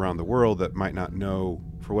listening around the world that might not know,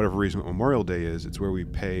 for whatever reason, what Memorial Day is, it's where we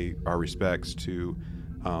pay our respects to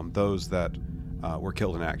those that were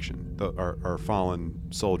killed in action, our fallen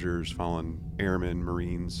soldiers, fallen airmen,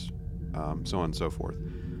 Marines, so on and so forth.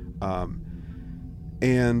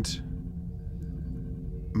 And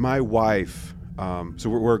my wife, so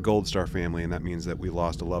we're a Gold Star family, and that means that we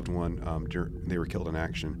lost a loved one they were killed in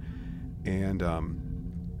action. And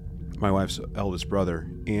my wife's eldest brother.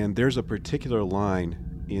 And there's a particular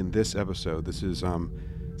line in this episode. This is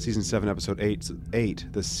season 7, episode 8,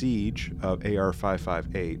 The Siege of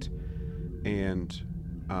AR-558. And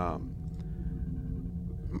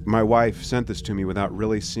my wife sent this to me without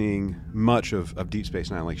really seeing much of Deep Space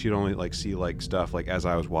Nine. Like, she'd only like see like stuff like as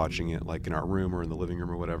I was watching it, like in our room or in the living room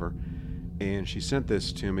or whatever. And she sent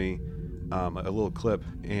this to me, a little clip,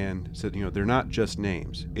 and said, they're not just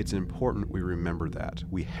names. It's important we remember that.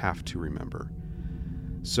 We have to remember.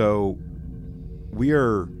 So we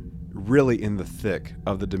are really in the thick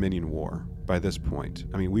of the Dominion War by this point.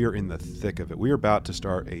 I mean, we are in the thick of it. We are about to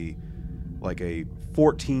start a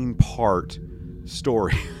 14-part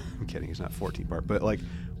story. I'm kidding, it's not 14-part, but like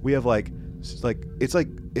we have like it's like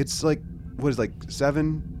what is like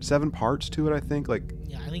seven parts to it, I think. Like,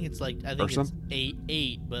 yeah, I think it's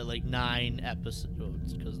eight, but like 9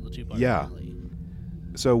 episodes because of the 2-part. Yeah. Finale.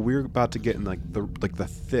 So we're about to get in like the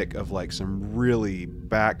thick of like some really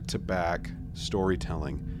back-to-back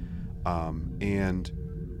storytelling, and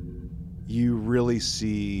you really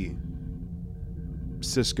see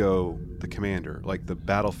Sisko, the commander, like the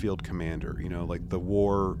battlefield commander, like the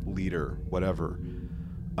war leader, whatever,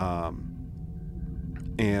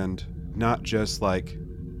 and not just like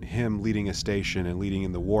him leading a station and leading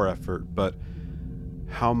in the war effort, but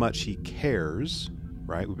how much he cares,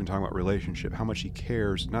 right? We've been talking about relationship, how much he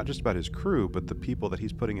cares, not just about his crew, but the people that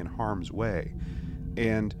he's putting in harm's way.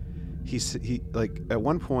 And he like at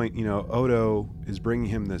one point, Odo is bringing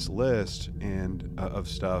him this list and of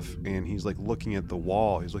stuff, and he's like looking at the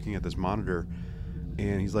wall, he's looking at this monitor,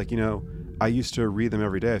 and he's like, I used to read them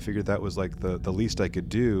every day. I figured that was like the least I could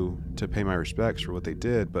do to pay my respects for what they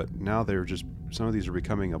did, but now some of these are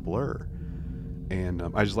becoming a blur. And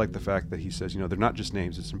I just like the fact that he says, they're not just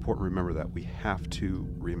names. It's important to remember that. We have to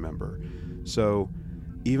remember. So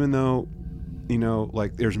even though you know,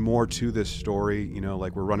 like there's more to this story, you know,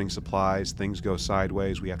 like we're running supplies, things go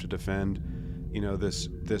sideways, we have to defend, you know, this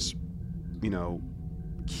you know,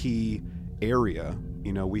 key area.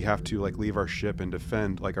 You know, we have to like leave our ship and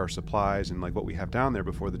defend like our supplies and like what we have down there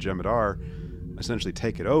before the Jem'Hadar essentially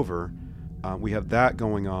take it over. We have that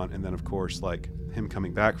going on, and then of course like him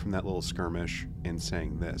coming back from that little skirmish and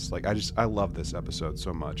saying this. Like I love this episode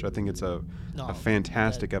so much. I think it's a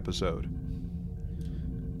fantastic episode.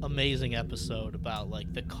 Amazing episode about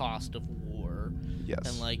like the cost of war. Yes.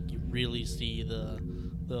 And like you really see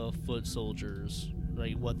the foot soldiers,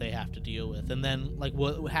 like what they have to deal with, and then like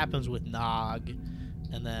what happens with Nog,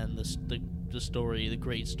 and then the story, the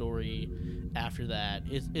great story after that.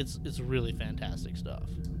 It's really fantastic stuff.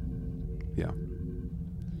 Yeah.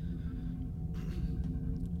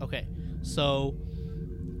 Okay, so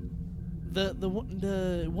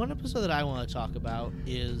the one episode that I want to talk about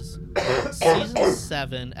is season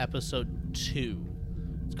 7, episode 2.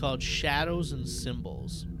 It's called Shadows and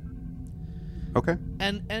Symbols. Okay.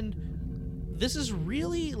 And this is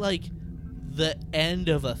really like the end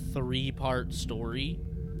of a 3-part story.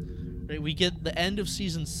 Right? We get the end of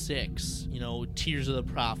season 6, you know, Tears of the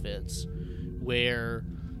Prophets, where,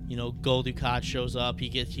 you know, Gul Dukat shows up.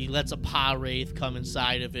 He lets a Pa-wraith come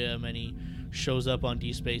inside of him, and he shows up on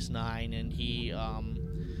Deep Space Nine, and the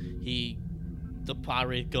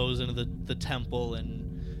Pa-wraith goes into the temple,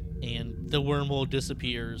 and the wormhole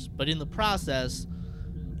disappears. But in the process,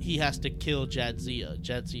 he has to kill Jadzia.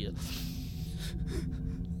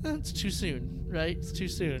 It's too soon, right? It's too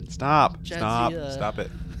soon. Stop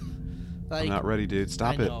it. Like, I'm not ready, dude.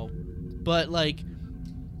 Stop it. I know. But like,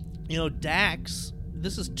 you know, Dax,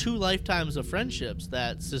 this is 2 lifetimes of friendships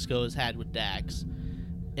that Sisko has had with Dax.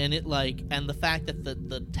 And the fact that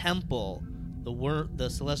the temple, the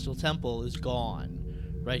Celestial Temple is gone,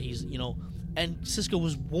 right? He's, you know, and Sisko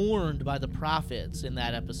was warned by the prophets in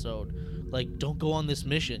that episode, like, don't go on this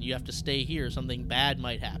mission. You have to stay here. Something bad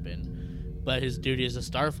might happen. But his duty as a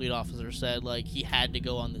Starfleet officer said, like, he had to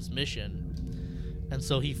go on this mission. And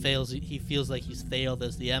so he fails. He feels like he's failed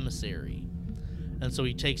as the emissary. And so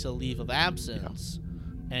he takes a leave of absence,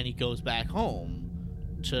 and he goes back home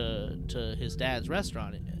to his dad's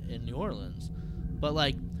restaurant in New Orleans. But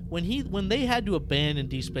like when they had to abandon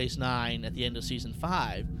Deep Space Nine at the end of season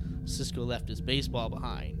 5, Sisko left his baseball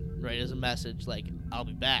behind, right, as a message like, I'll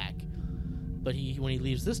be back. But when he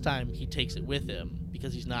leaves this time, he takes it with him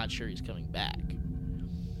because he's not sure he's coming back,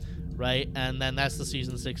 right? And then that's the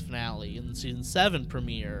season 6 finale. And the season 7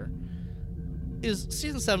 premiere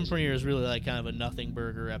is really like kind of a nothing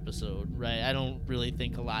burger episode, right? I don't really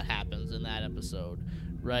think a lot happens in that episode,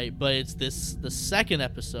 right? But it's the second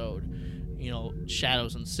episode, you know,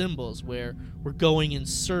 Shadows and Symbols, where we're going in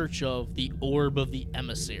search of the Orb of the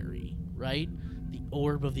Emissary, right? The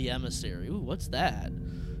Orb of the Emissary. Ooh, what's that?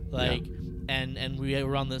 Like, and we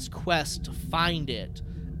were on this quest to find it,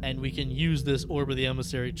 and we can use this Orb of the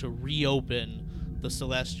Emissary to reopen the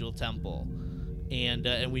Celestial Temple. And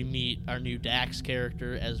we meet our new Dax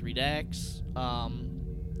character, Ezri Dax.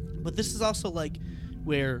 But this is also like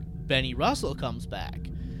where Benny Russell comes back,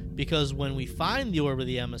 because when we find the Orb of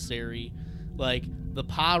the Emissary, like the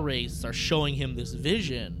Pa-wraiths are showing him this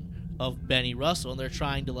vision of Benny Russell, and they're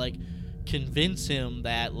trying to like convince him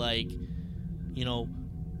that, like, you know,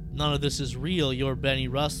 none of this is real. You're Benny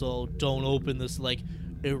Russell. Don't open this. Like,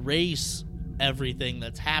 erase everything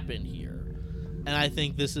that's happened here. And I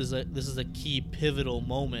think this is a key pivotal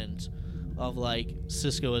moment of like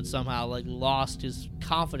Sisko had somehow like lost his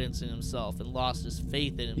confidence in himself and lost his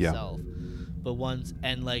faith in himself. But once,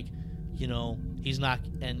 and like, you know, he's not,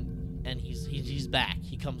 and he's back.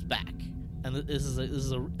 He comes back, and this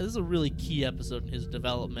is a really key episode in his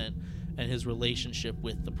development and his relationship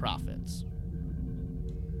with the prophets.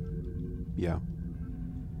 Yeah.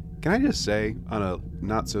 Can I just say, on a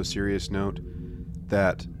not so serious note,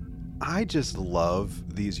 that I just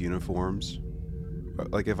love these uniforms.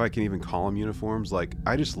 Like, if I can even call them uniforms, like,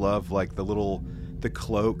 I just love like the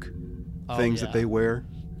cloak things that they wear.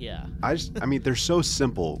 Yeah. I mean, they're so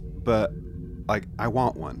simple, but like, I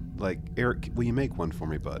want one. Like, Eric, will you make one for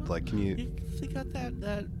me, bud? Like, can you? They got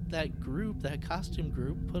that group, that costume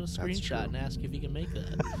group. Put a screenshot and ask if you can make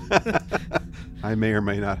that. I may or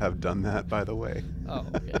may not have done that, by the way. Oh,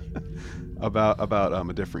 okay. about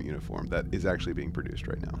a different uniform that is actually being produced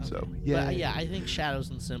right now. Okay. So yeah, I think Shadows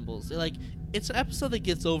and Symbols, like, it's an episode that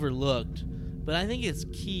gets overlooked, but I think it's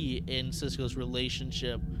key in Sisko's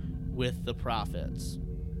relationship with the prophets.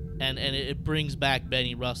 And it brings back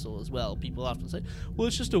Benny Russell as well. People often say, well,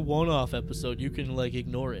 it's just a one-off episode. You can, like,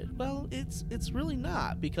 ignore it. Well, it's really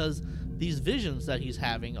not, because these visions that he's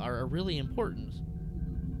having are really important.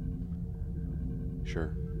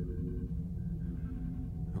 Sure.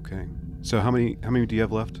 Okay. So how many do you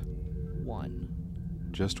have left? One.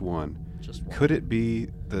 Just one. Just one. Could it be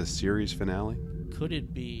the series finale? Could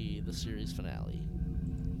it be the series finale?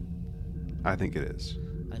 I think it is.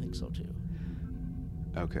 I think so too.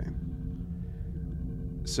 Okay.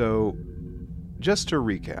 So, just to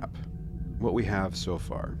recap what we have so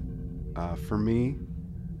far. For me,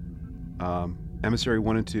 Emissary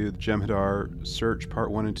 1 and 2, Jem'Hadar, Search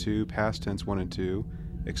Part 1 and 2, Past Tense 1 and 2,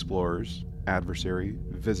 Explorers, Adversary,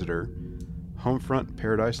 Visitor, Homefront,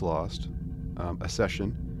 Paradise Lost,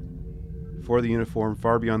 Accession, For the Uniform,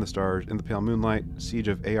 Far Beyond the Stars, In the Pale Moonlight, Siege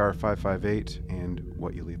of AR-558, and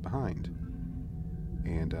What You Leave Behind.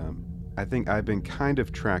 And I think I've been kind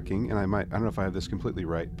of tracking, and I don't know if I have this completely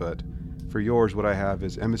right, but for yours, what I have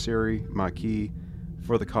is Emissary, Maquis,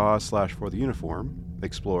 For the Cause / For the Uniform,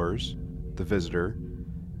 Explorers, The Visitor,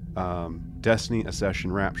 Destiny,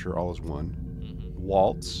 Accession, Rapture, all as one,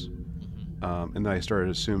 Waltz, and then I started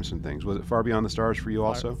to assume some things. Was it Far Beyond the Stars for you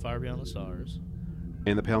also? Far Beyond the Stars.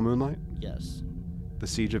 In the Pale Moonlight? Yes. The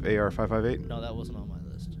Siege of AR-558? No, that wasn't on my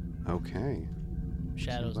list. Okay.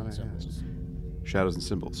 Shadows and Symbols. Shadows and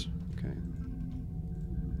Symbols. Okay.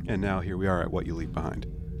 And now here we are at What You Leave Behind.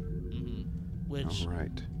 Which,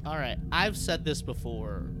 all right, I've said this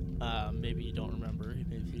before. Maybe you don't remember.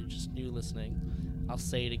 Maybe you're just new listening. I'll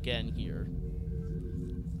say it again here.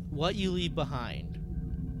 What You Leave Behind.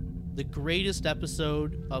 The greatest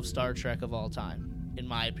episode of Star Trek of all time, in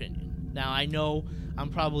my opinion. Now, I know I'm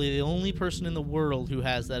probably the only person in the world who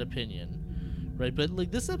has that opinion, right? But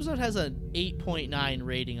like, this episode has an 8.9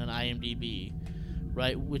 rating on IMDb,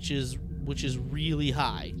 right? Which is really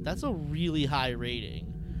high. That's a really high rating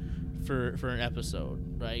for an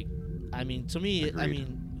episode, right? I mean, to me, Agreed. I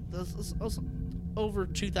mean, that's over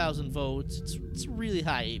 2,000 votes. It's really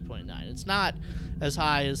high, 8.9. It's not as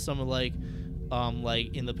high as some of like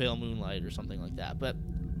In the Pale Moonlight or something like that. But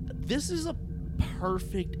this is a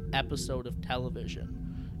perfect episode of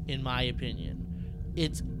television, in my opinion.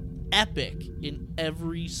 It's epic in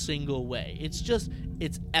every single way.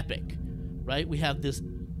 It's epic, right? We have this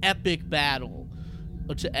epic battle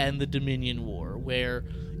to end the Dominion War, where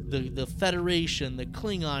the Federation, the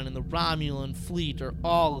Klingon, and the Romulan fleet are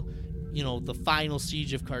all, the final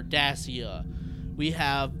siege of Cardassia. We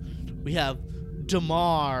have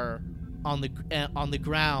Damar on the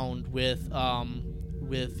ground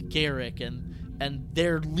with Garrick, and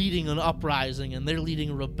they're leading an uprising, and they're leading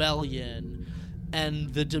a rebellion,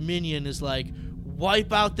 and the Dominion is like,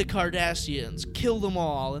 wipe out the Cardassians, kill them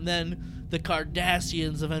all, and then the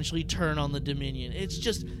Cardassians eventually turn on the Dominion.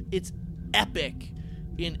 It's epic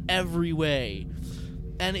in every way,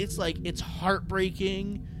 and it's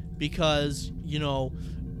heartbreaking because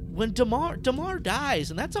when Damar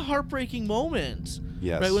dies, and that's a heartbreaking moment.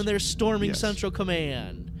 Yes. Right when they're storming Yes. Central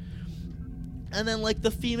Command, and then like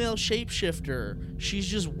the female shapeshifter, she's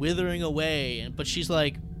just withering away, but she's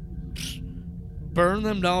like, burn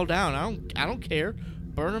them all down. I don't care,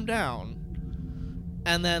 burn them down.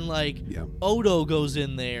 And then like Odo goes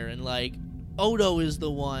in there, and like Odo is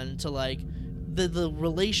the one to like the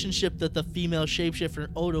relationship that the female shapeshifter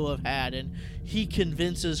and Odo have had, and he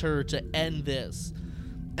convinces her to end this,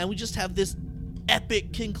 and we just have this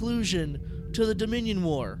epic conclusion to the Dominion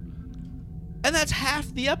War, and that's half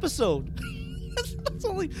the episode. that's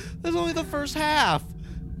only the first half,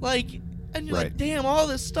 like, and you're like, damn, all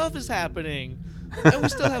this stuff is happening, and we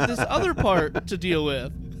still have this other part to deal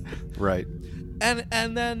with, right?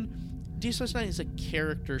 And then Deep Space Nine is a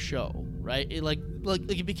character show, right? It like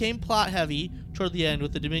it became plot heavy toward the end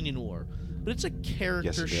with the Dominion War, but it's a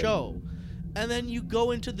character show. And then you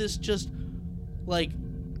go into this just like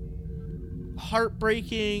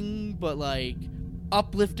heartbreaking but like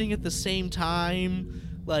uplifting at the same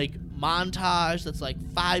time, like montage that's like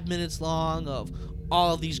 5 minutes long of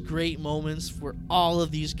all of these great moments for all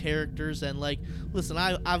of these characters. And like, listen,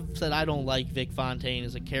 I've said I don't like Vic Fontaine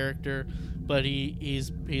as a character, but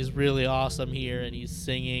he's really awesome here, and he's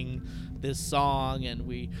singing this song, and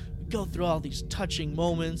we go through all these touching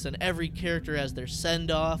moments, and every character has their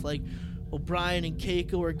send-off. Like, O'Brien and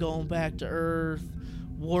Keiko are going back to Earth,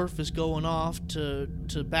 Worf is going off to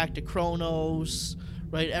back to Kronos,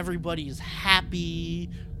 right? Everybody's happy,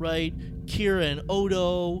 right? Kira and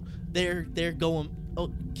Odo, they're going.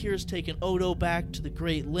 Kira's taking Odo back to the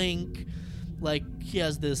Great Link. Like, he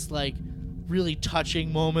has this like really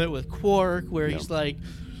touching moment with Quark where he's like,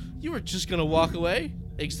 "You were just gonna walk away?"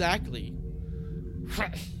 Exactly.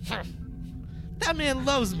 That man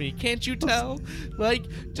loves me, can't you tell? Like,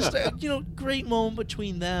 just a great moment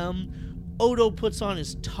between them. Odo puts on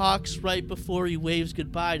his tux right before he waves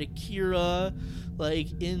goodbye to Kira,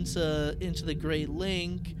 like into the Great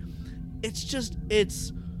Link. It's just it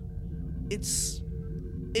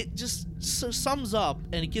just sums up,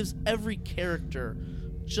 and it gives every character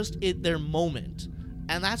just their moment,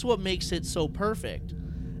 and that's what makes it so perfect.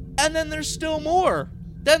 And then there's still more.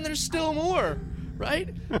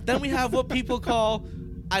 Right? Then we have what people call,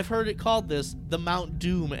 I've heard it called this, the Mount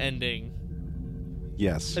Doom ending.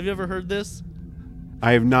 Yes. Have you ever heard this?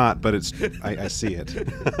 I have not, but I see it.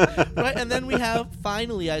 Right? And then we have,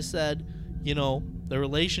 finally, I said, the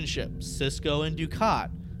relationship, Sisko and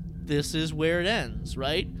Dukat. This is where it ends,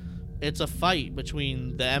 right? It's a fight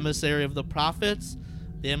between the emissary of the Prophets,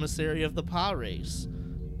 the emissary of the Pa race.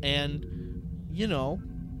 And,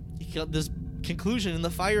 this conclusion in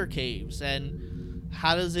the fire caves. And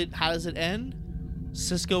how does it end?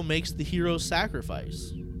 Sisko makes the hero's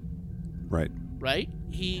sacrifice. Right?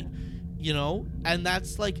 He, and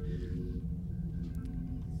that's like,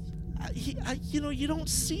 you don't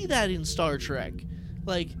see that in Star Trek.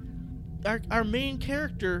 Like, our main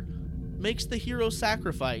character makes the hero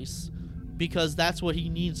sacrifice because that's what he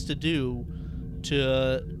needs to do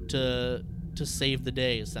to save the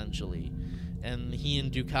day, essentially. And he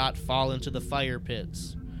and Dukat fall into the fire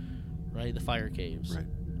pits, right? The fire caves. Right.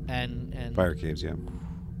 And fire caves, yeah.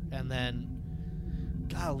 And then,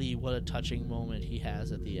 golly, what a touching moment he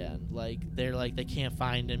has at the end. Like, they can't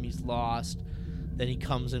find him, he's lost. Then he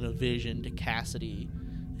comes in a vision to Cassidy.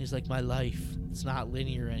 And he's like, my life, it's not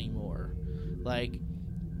linear anymore. Like,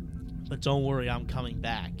 but don't worry, I'm coming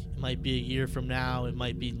back. It might be a year from now, it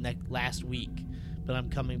might be last week, but I'm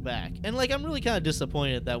coming back. And like, I'm really kind of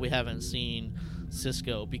disappointed that we haven't seen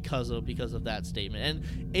Sisko because of that statement.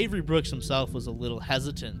 And Avery Brooks himself was a little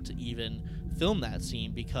hesitant to even film that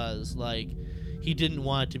scene because, like, he didn't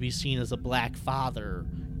want it to be seen as a black father,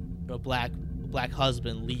 a black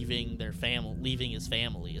husband leaving his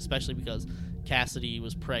family, especially because Cassidy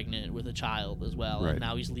was pregnant with a child as well, right. And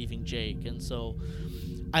now he's leaving Jake. And so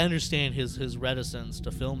I understand his reticence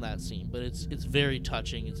to film that scene, but it's very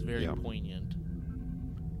touching, it's very poignant.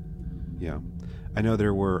 Yeah. I know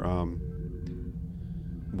there were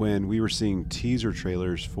when we were seeing teaser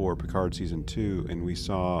trailers for Picard Season 2, and we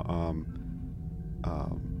saw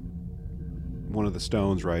one of the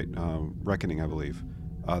stones, right? Reckoning, I believe,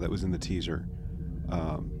 that was in the teaser.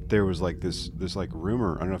 There was like this like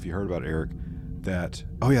rumor. I don't know if you heard about it, Eric. That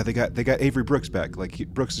they got Avery Brooks back. Like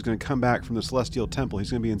Brooks is going to come back from the Celestial Temple. He's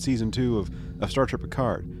going to be in Season 2 of Star Trek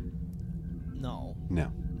Picard. No,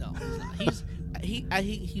 he's not.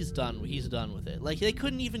 He's done. He's done with it. Like, they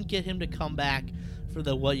couldn't even get him to come back for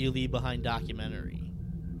the What You Leave Behind documentary.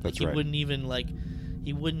 That's right. He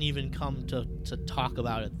wouldn't even come to talk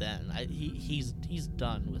about it then. He's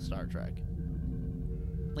done with Star Trek.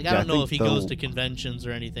 Like, I don't know if he goes to conventions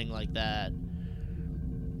or anything like that.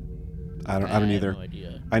 I don't either. I have no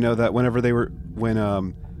idea. I know that when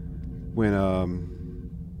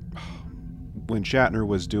Shatner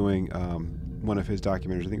was doing one of his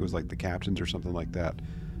documentaries, I think it was like The Captains or something like that.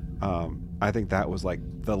 I think that was like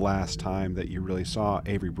the last time that you really saw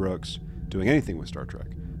Avery Brooks doing anything with Star Trek.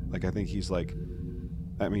 Like, I think he's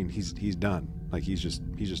done. Like, he's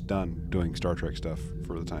just done doing Star Trek stuff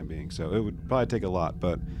for the time being. So it would probably take a lot,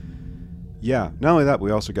 but yeah. Not only that,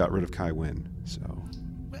 we also got rid of Kai Wynn. So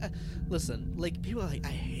listen, like, people are like, I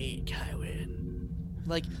hate Kai Wynn.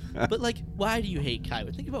 Like, but like, why do you hate Kai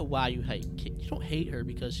Wynn? Think about why you hate. You don't hate her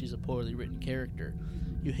because she's a poorly written character.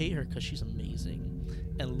 You hate her because she's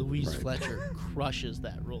amazing, and Louise Fletcher crushes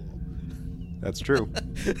that role. That's true.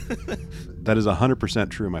 That is 100%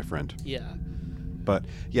 true, my friend. Yeah. But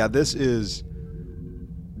yeah, this is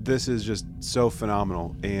just so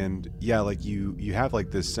phenomenal, and yeah, like you have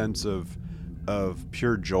like this sense of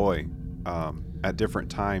pure joy at different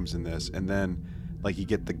times in this, and then like you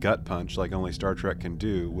get the gut punch like only Star Trek can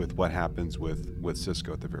do with what happens with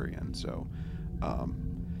Sisko at the very end. So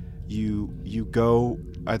you go.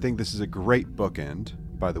 I think this is a great bookend.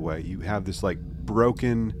 By the way, you have this like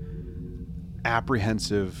broken,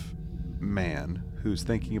 apprehensive man who's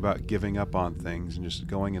thinking about giving up on things and just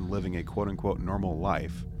going and living a quote-unquote normal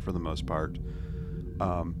life for the most part,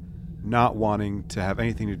 not wanting to have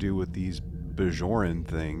anything to do with these Bajoran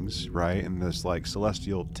things, right, and this like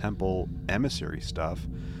Celestial Temple emissary stuff,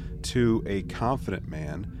 to a confident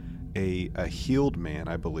man, a healed man,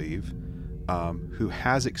 I believe, who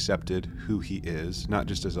has accepted who he is, not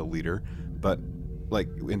just as a leader, but like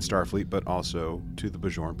in Starfleet, but also to the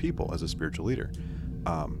Bajoran people as a spiritual leader.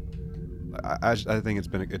 I think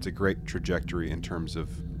it's a great trajectory in terms of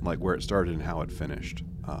like where it started and how it finished.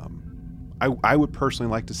 I would personally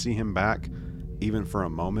like to see him back, even for a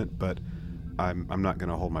moment, but I'm not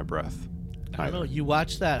gonna hold my breath. I don't know. You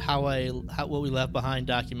watch that What We Left Behind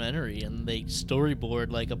documentary, and they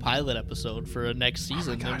storyboard like a pilot episode for a next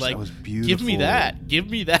season. Oh my gosh, They're like, that was beautiful. Give me that. Give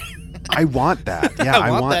me that. I want that. Yeah,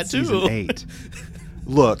 I want that too. season 8.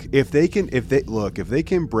 Look, if they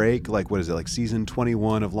can break like, what is it, like season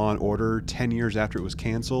 21 of Law and Order 10 years after it was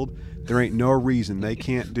canceled, there ain't no reason they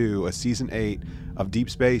can't do a season 8 of Deep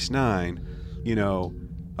Space Nine. You know,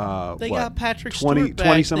 They got Patrick 20 Stewart back.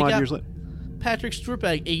 20 some odd years later. Patrick Stewart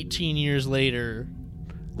back 18 years later.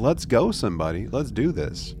 Let's go, somebody. Let's do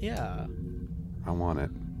this. Yeah, I want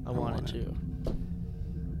it. I want it too.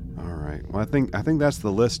 All right. Well, I think that's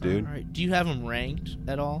the list, dude. All right. Do you have them ranked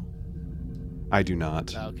at all? I do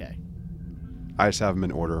not. Okay. I just have them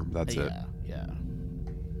in order. That's it. Yeah.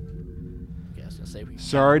 I was gonna say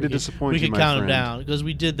Sorry to disappoint you, we could my count them friend. down because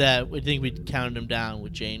we did that. I think we counted them down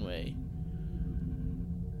with Janeway.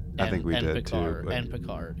 I think we did Picard, too. But, and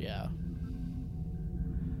Picard, yeah.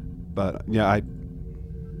 but yeah,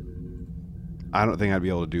 I don't think I'd be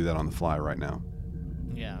able to do that on the fly right now.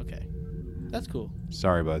 Yeah. Okay. That's cool.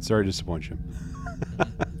 Sorry, bud. Sorry to disappoint you.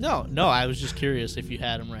 No. I was just curious if you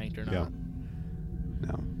had them ranked or not. Yeah.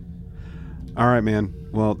 No. All right, man.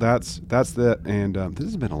 Well, that's that. And this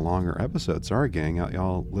has been a longer episode. Sorry, gang,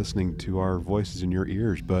 y'all listening to our voices in your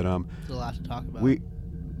ears. But There's a lot to talk about.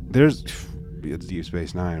 It's Deep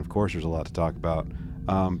Space Nine. Of course, there's a lot to talk about.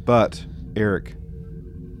 But Eric,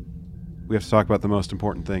 we have to talk about the most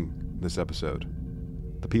important thing this episode.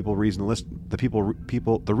 The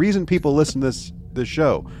reason people listen to this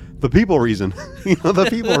show. The people reason. The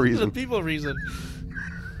people reason. The people reason.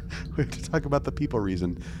 We have to talk about the people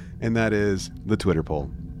reason, and that is the Twitter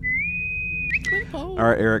poll. All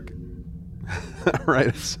right, Eric. All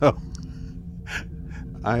right, so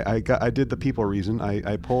I did the people reason.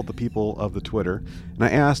 I polled the people of the Twitter, and I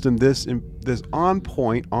asked them this on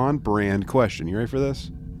point, on brand question. You ready for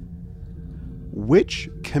this? Which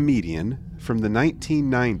comedian from the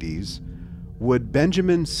 1990s would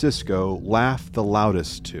Benjamin Sisko laugh the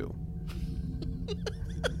loudest to?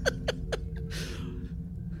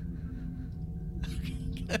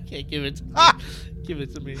 Okay, give it to me. Give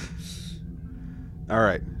it to me. All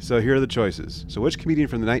right, so here are the choices. So which comedian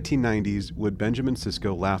from the 1990s would Benjamin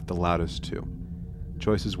Sisko laugh the loudest to?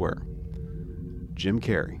 Choices were Jim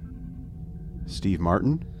Carrey, Steve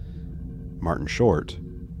Martin, Martin Short,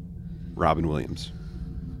 Robin Williams.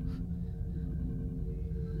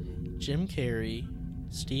 Jim Carrey,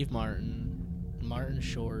 Steve Martin, Martin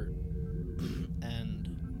Short,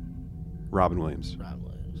 and Robin Williams. Rob Williams.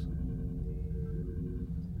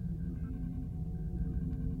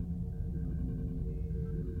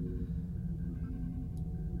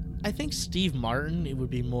 I think Steve Martin, it would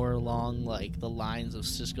be more along like the lines of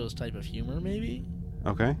Sisko's type of humor, maybe.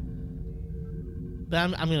 Okay. But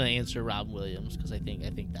I'm gonna answer Rob Williams because I think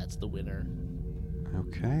that's the winner.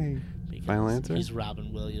 Okay. Because Final answer? He's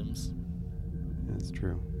Robin Williams. That's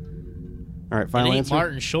true. All right, final it ain't answer.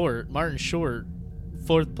 Martin Short. Martin Short,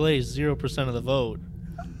 4th place, 0% of the vote.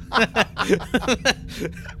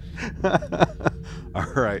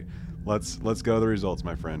 All right, let's go to the results,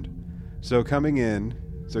 my friend. So coming in,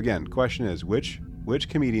 so again, question is which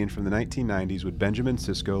comedian from the 1990s would Benjamin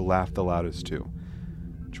Sisko laugh the loudest to?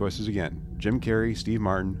 Choices again: Jim Carrey, Steve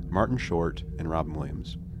Martin, Martin Short, and Robin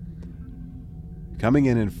Williams. Coming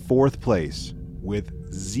in 4th place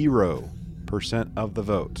with 0% of the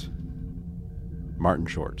vote, Martin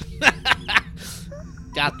Short.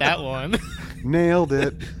 Got that one. Nailed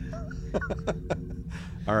it.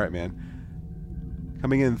 All right, man.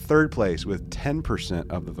 Coming in 3rd place with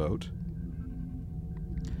 10% of the vote,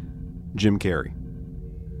 Jim Carrey.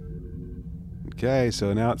 Okay,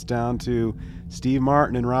 so now it's down to Steve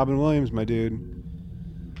Martin and Robin Williams, my dude.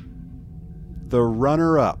 The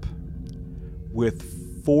runner-up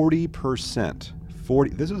with 40%.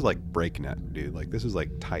 This is like breakneck, dude. Like, this is like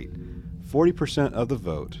tight. 40% of the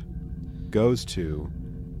vote goes to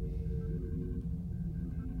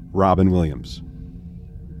Robin Williams.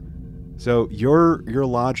 So your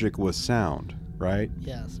logic was sound, right?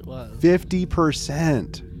 Yes, it was.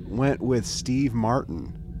 50% went with Steve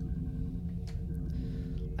Martin.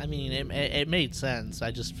 I mean, it made sense.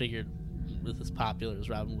 I just figured with as popular as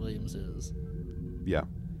Robin Williams is. Yeah.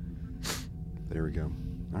 There we go.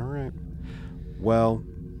 All right. Well,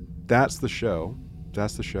 that's the show.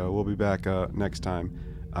 We'll be back next time.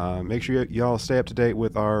 Make sure y'all stay up to date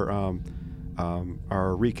with our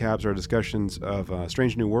recaps, our discussions of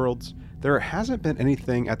Strange New Worlds. There hasn't been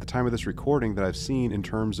anything at the time of this recording that I've seen in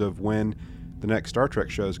terms of when the next Star Trek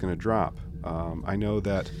show is going to drop. I know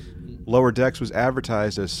that Lower Decks was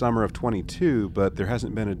advertised as summer of 22, but there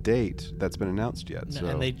hasn't been a date that's been announced yet. So.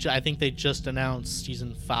 And I think they just announced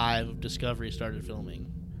season 5 of Discovery started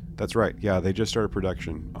filming. That's right. Yeah, they just started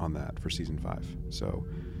production on that for season 5. So,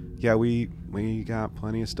 yeah, we got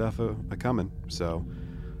plenty of stuff coming. So,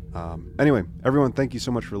 anyway, everyone, thank you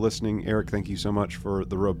so much for listening. Eric, thank you so much for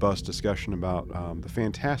the robust discussion about the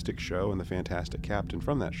fantastic show and the fantastic captain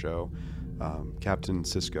from that show, Captain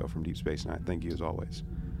Sisko from Deep Space Nine. Thank you as always.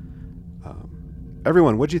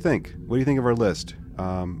 Everyone, what do you think? What do you think of our list?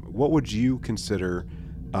 What would you consider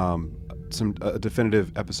a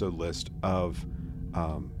definitive episode list of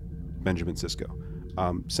Benjamin Sisko?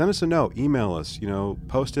 Send us a note, email us,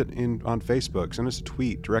 post it on Facebook, send us a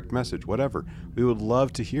tweet, direct message, whatever. We would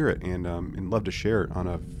love to hear it and love to share it on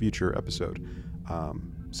a future episode.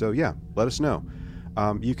 So yeah, let us know.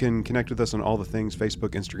 You can connect with us on all the things, Facebook,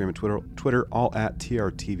 Instagram, and Twitter, all at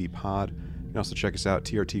TRTVPod. You can also check us out,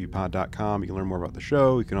 trtvpod.com. You can learn more about the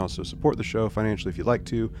show. You can also support the show financially if you'd like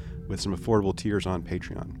to, with some affordable tiers on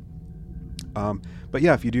Patreon. But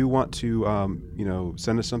yeah, if you do want to,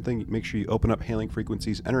 send us something, make sure you open up hailing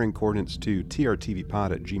frequencies, entering coordinates to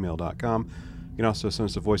trtvpod@gmail.com. You can also send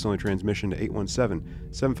us a voice-only transmission to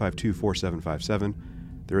 817-752-4757.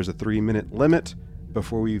 There is a 3-minute limit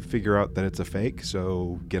before we figure out that it's a fake,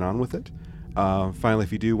 so get on with it. Finally,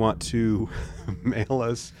 if you do want to mail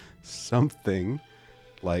us something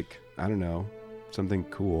like, I don't know, something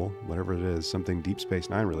cool, whatever it is, something Deep Space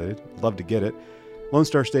Nine related, love to get it. Lone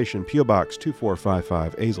Star Station, P.O. Box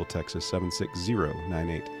 2455, Azle, Texas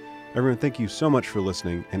 76098. Everyone, thank you so much for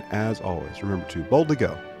listening, and as always, remember to boldly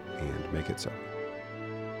go and make it so.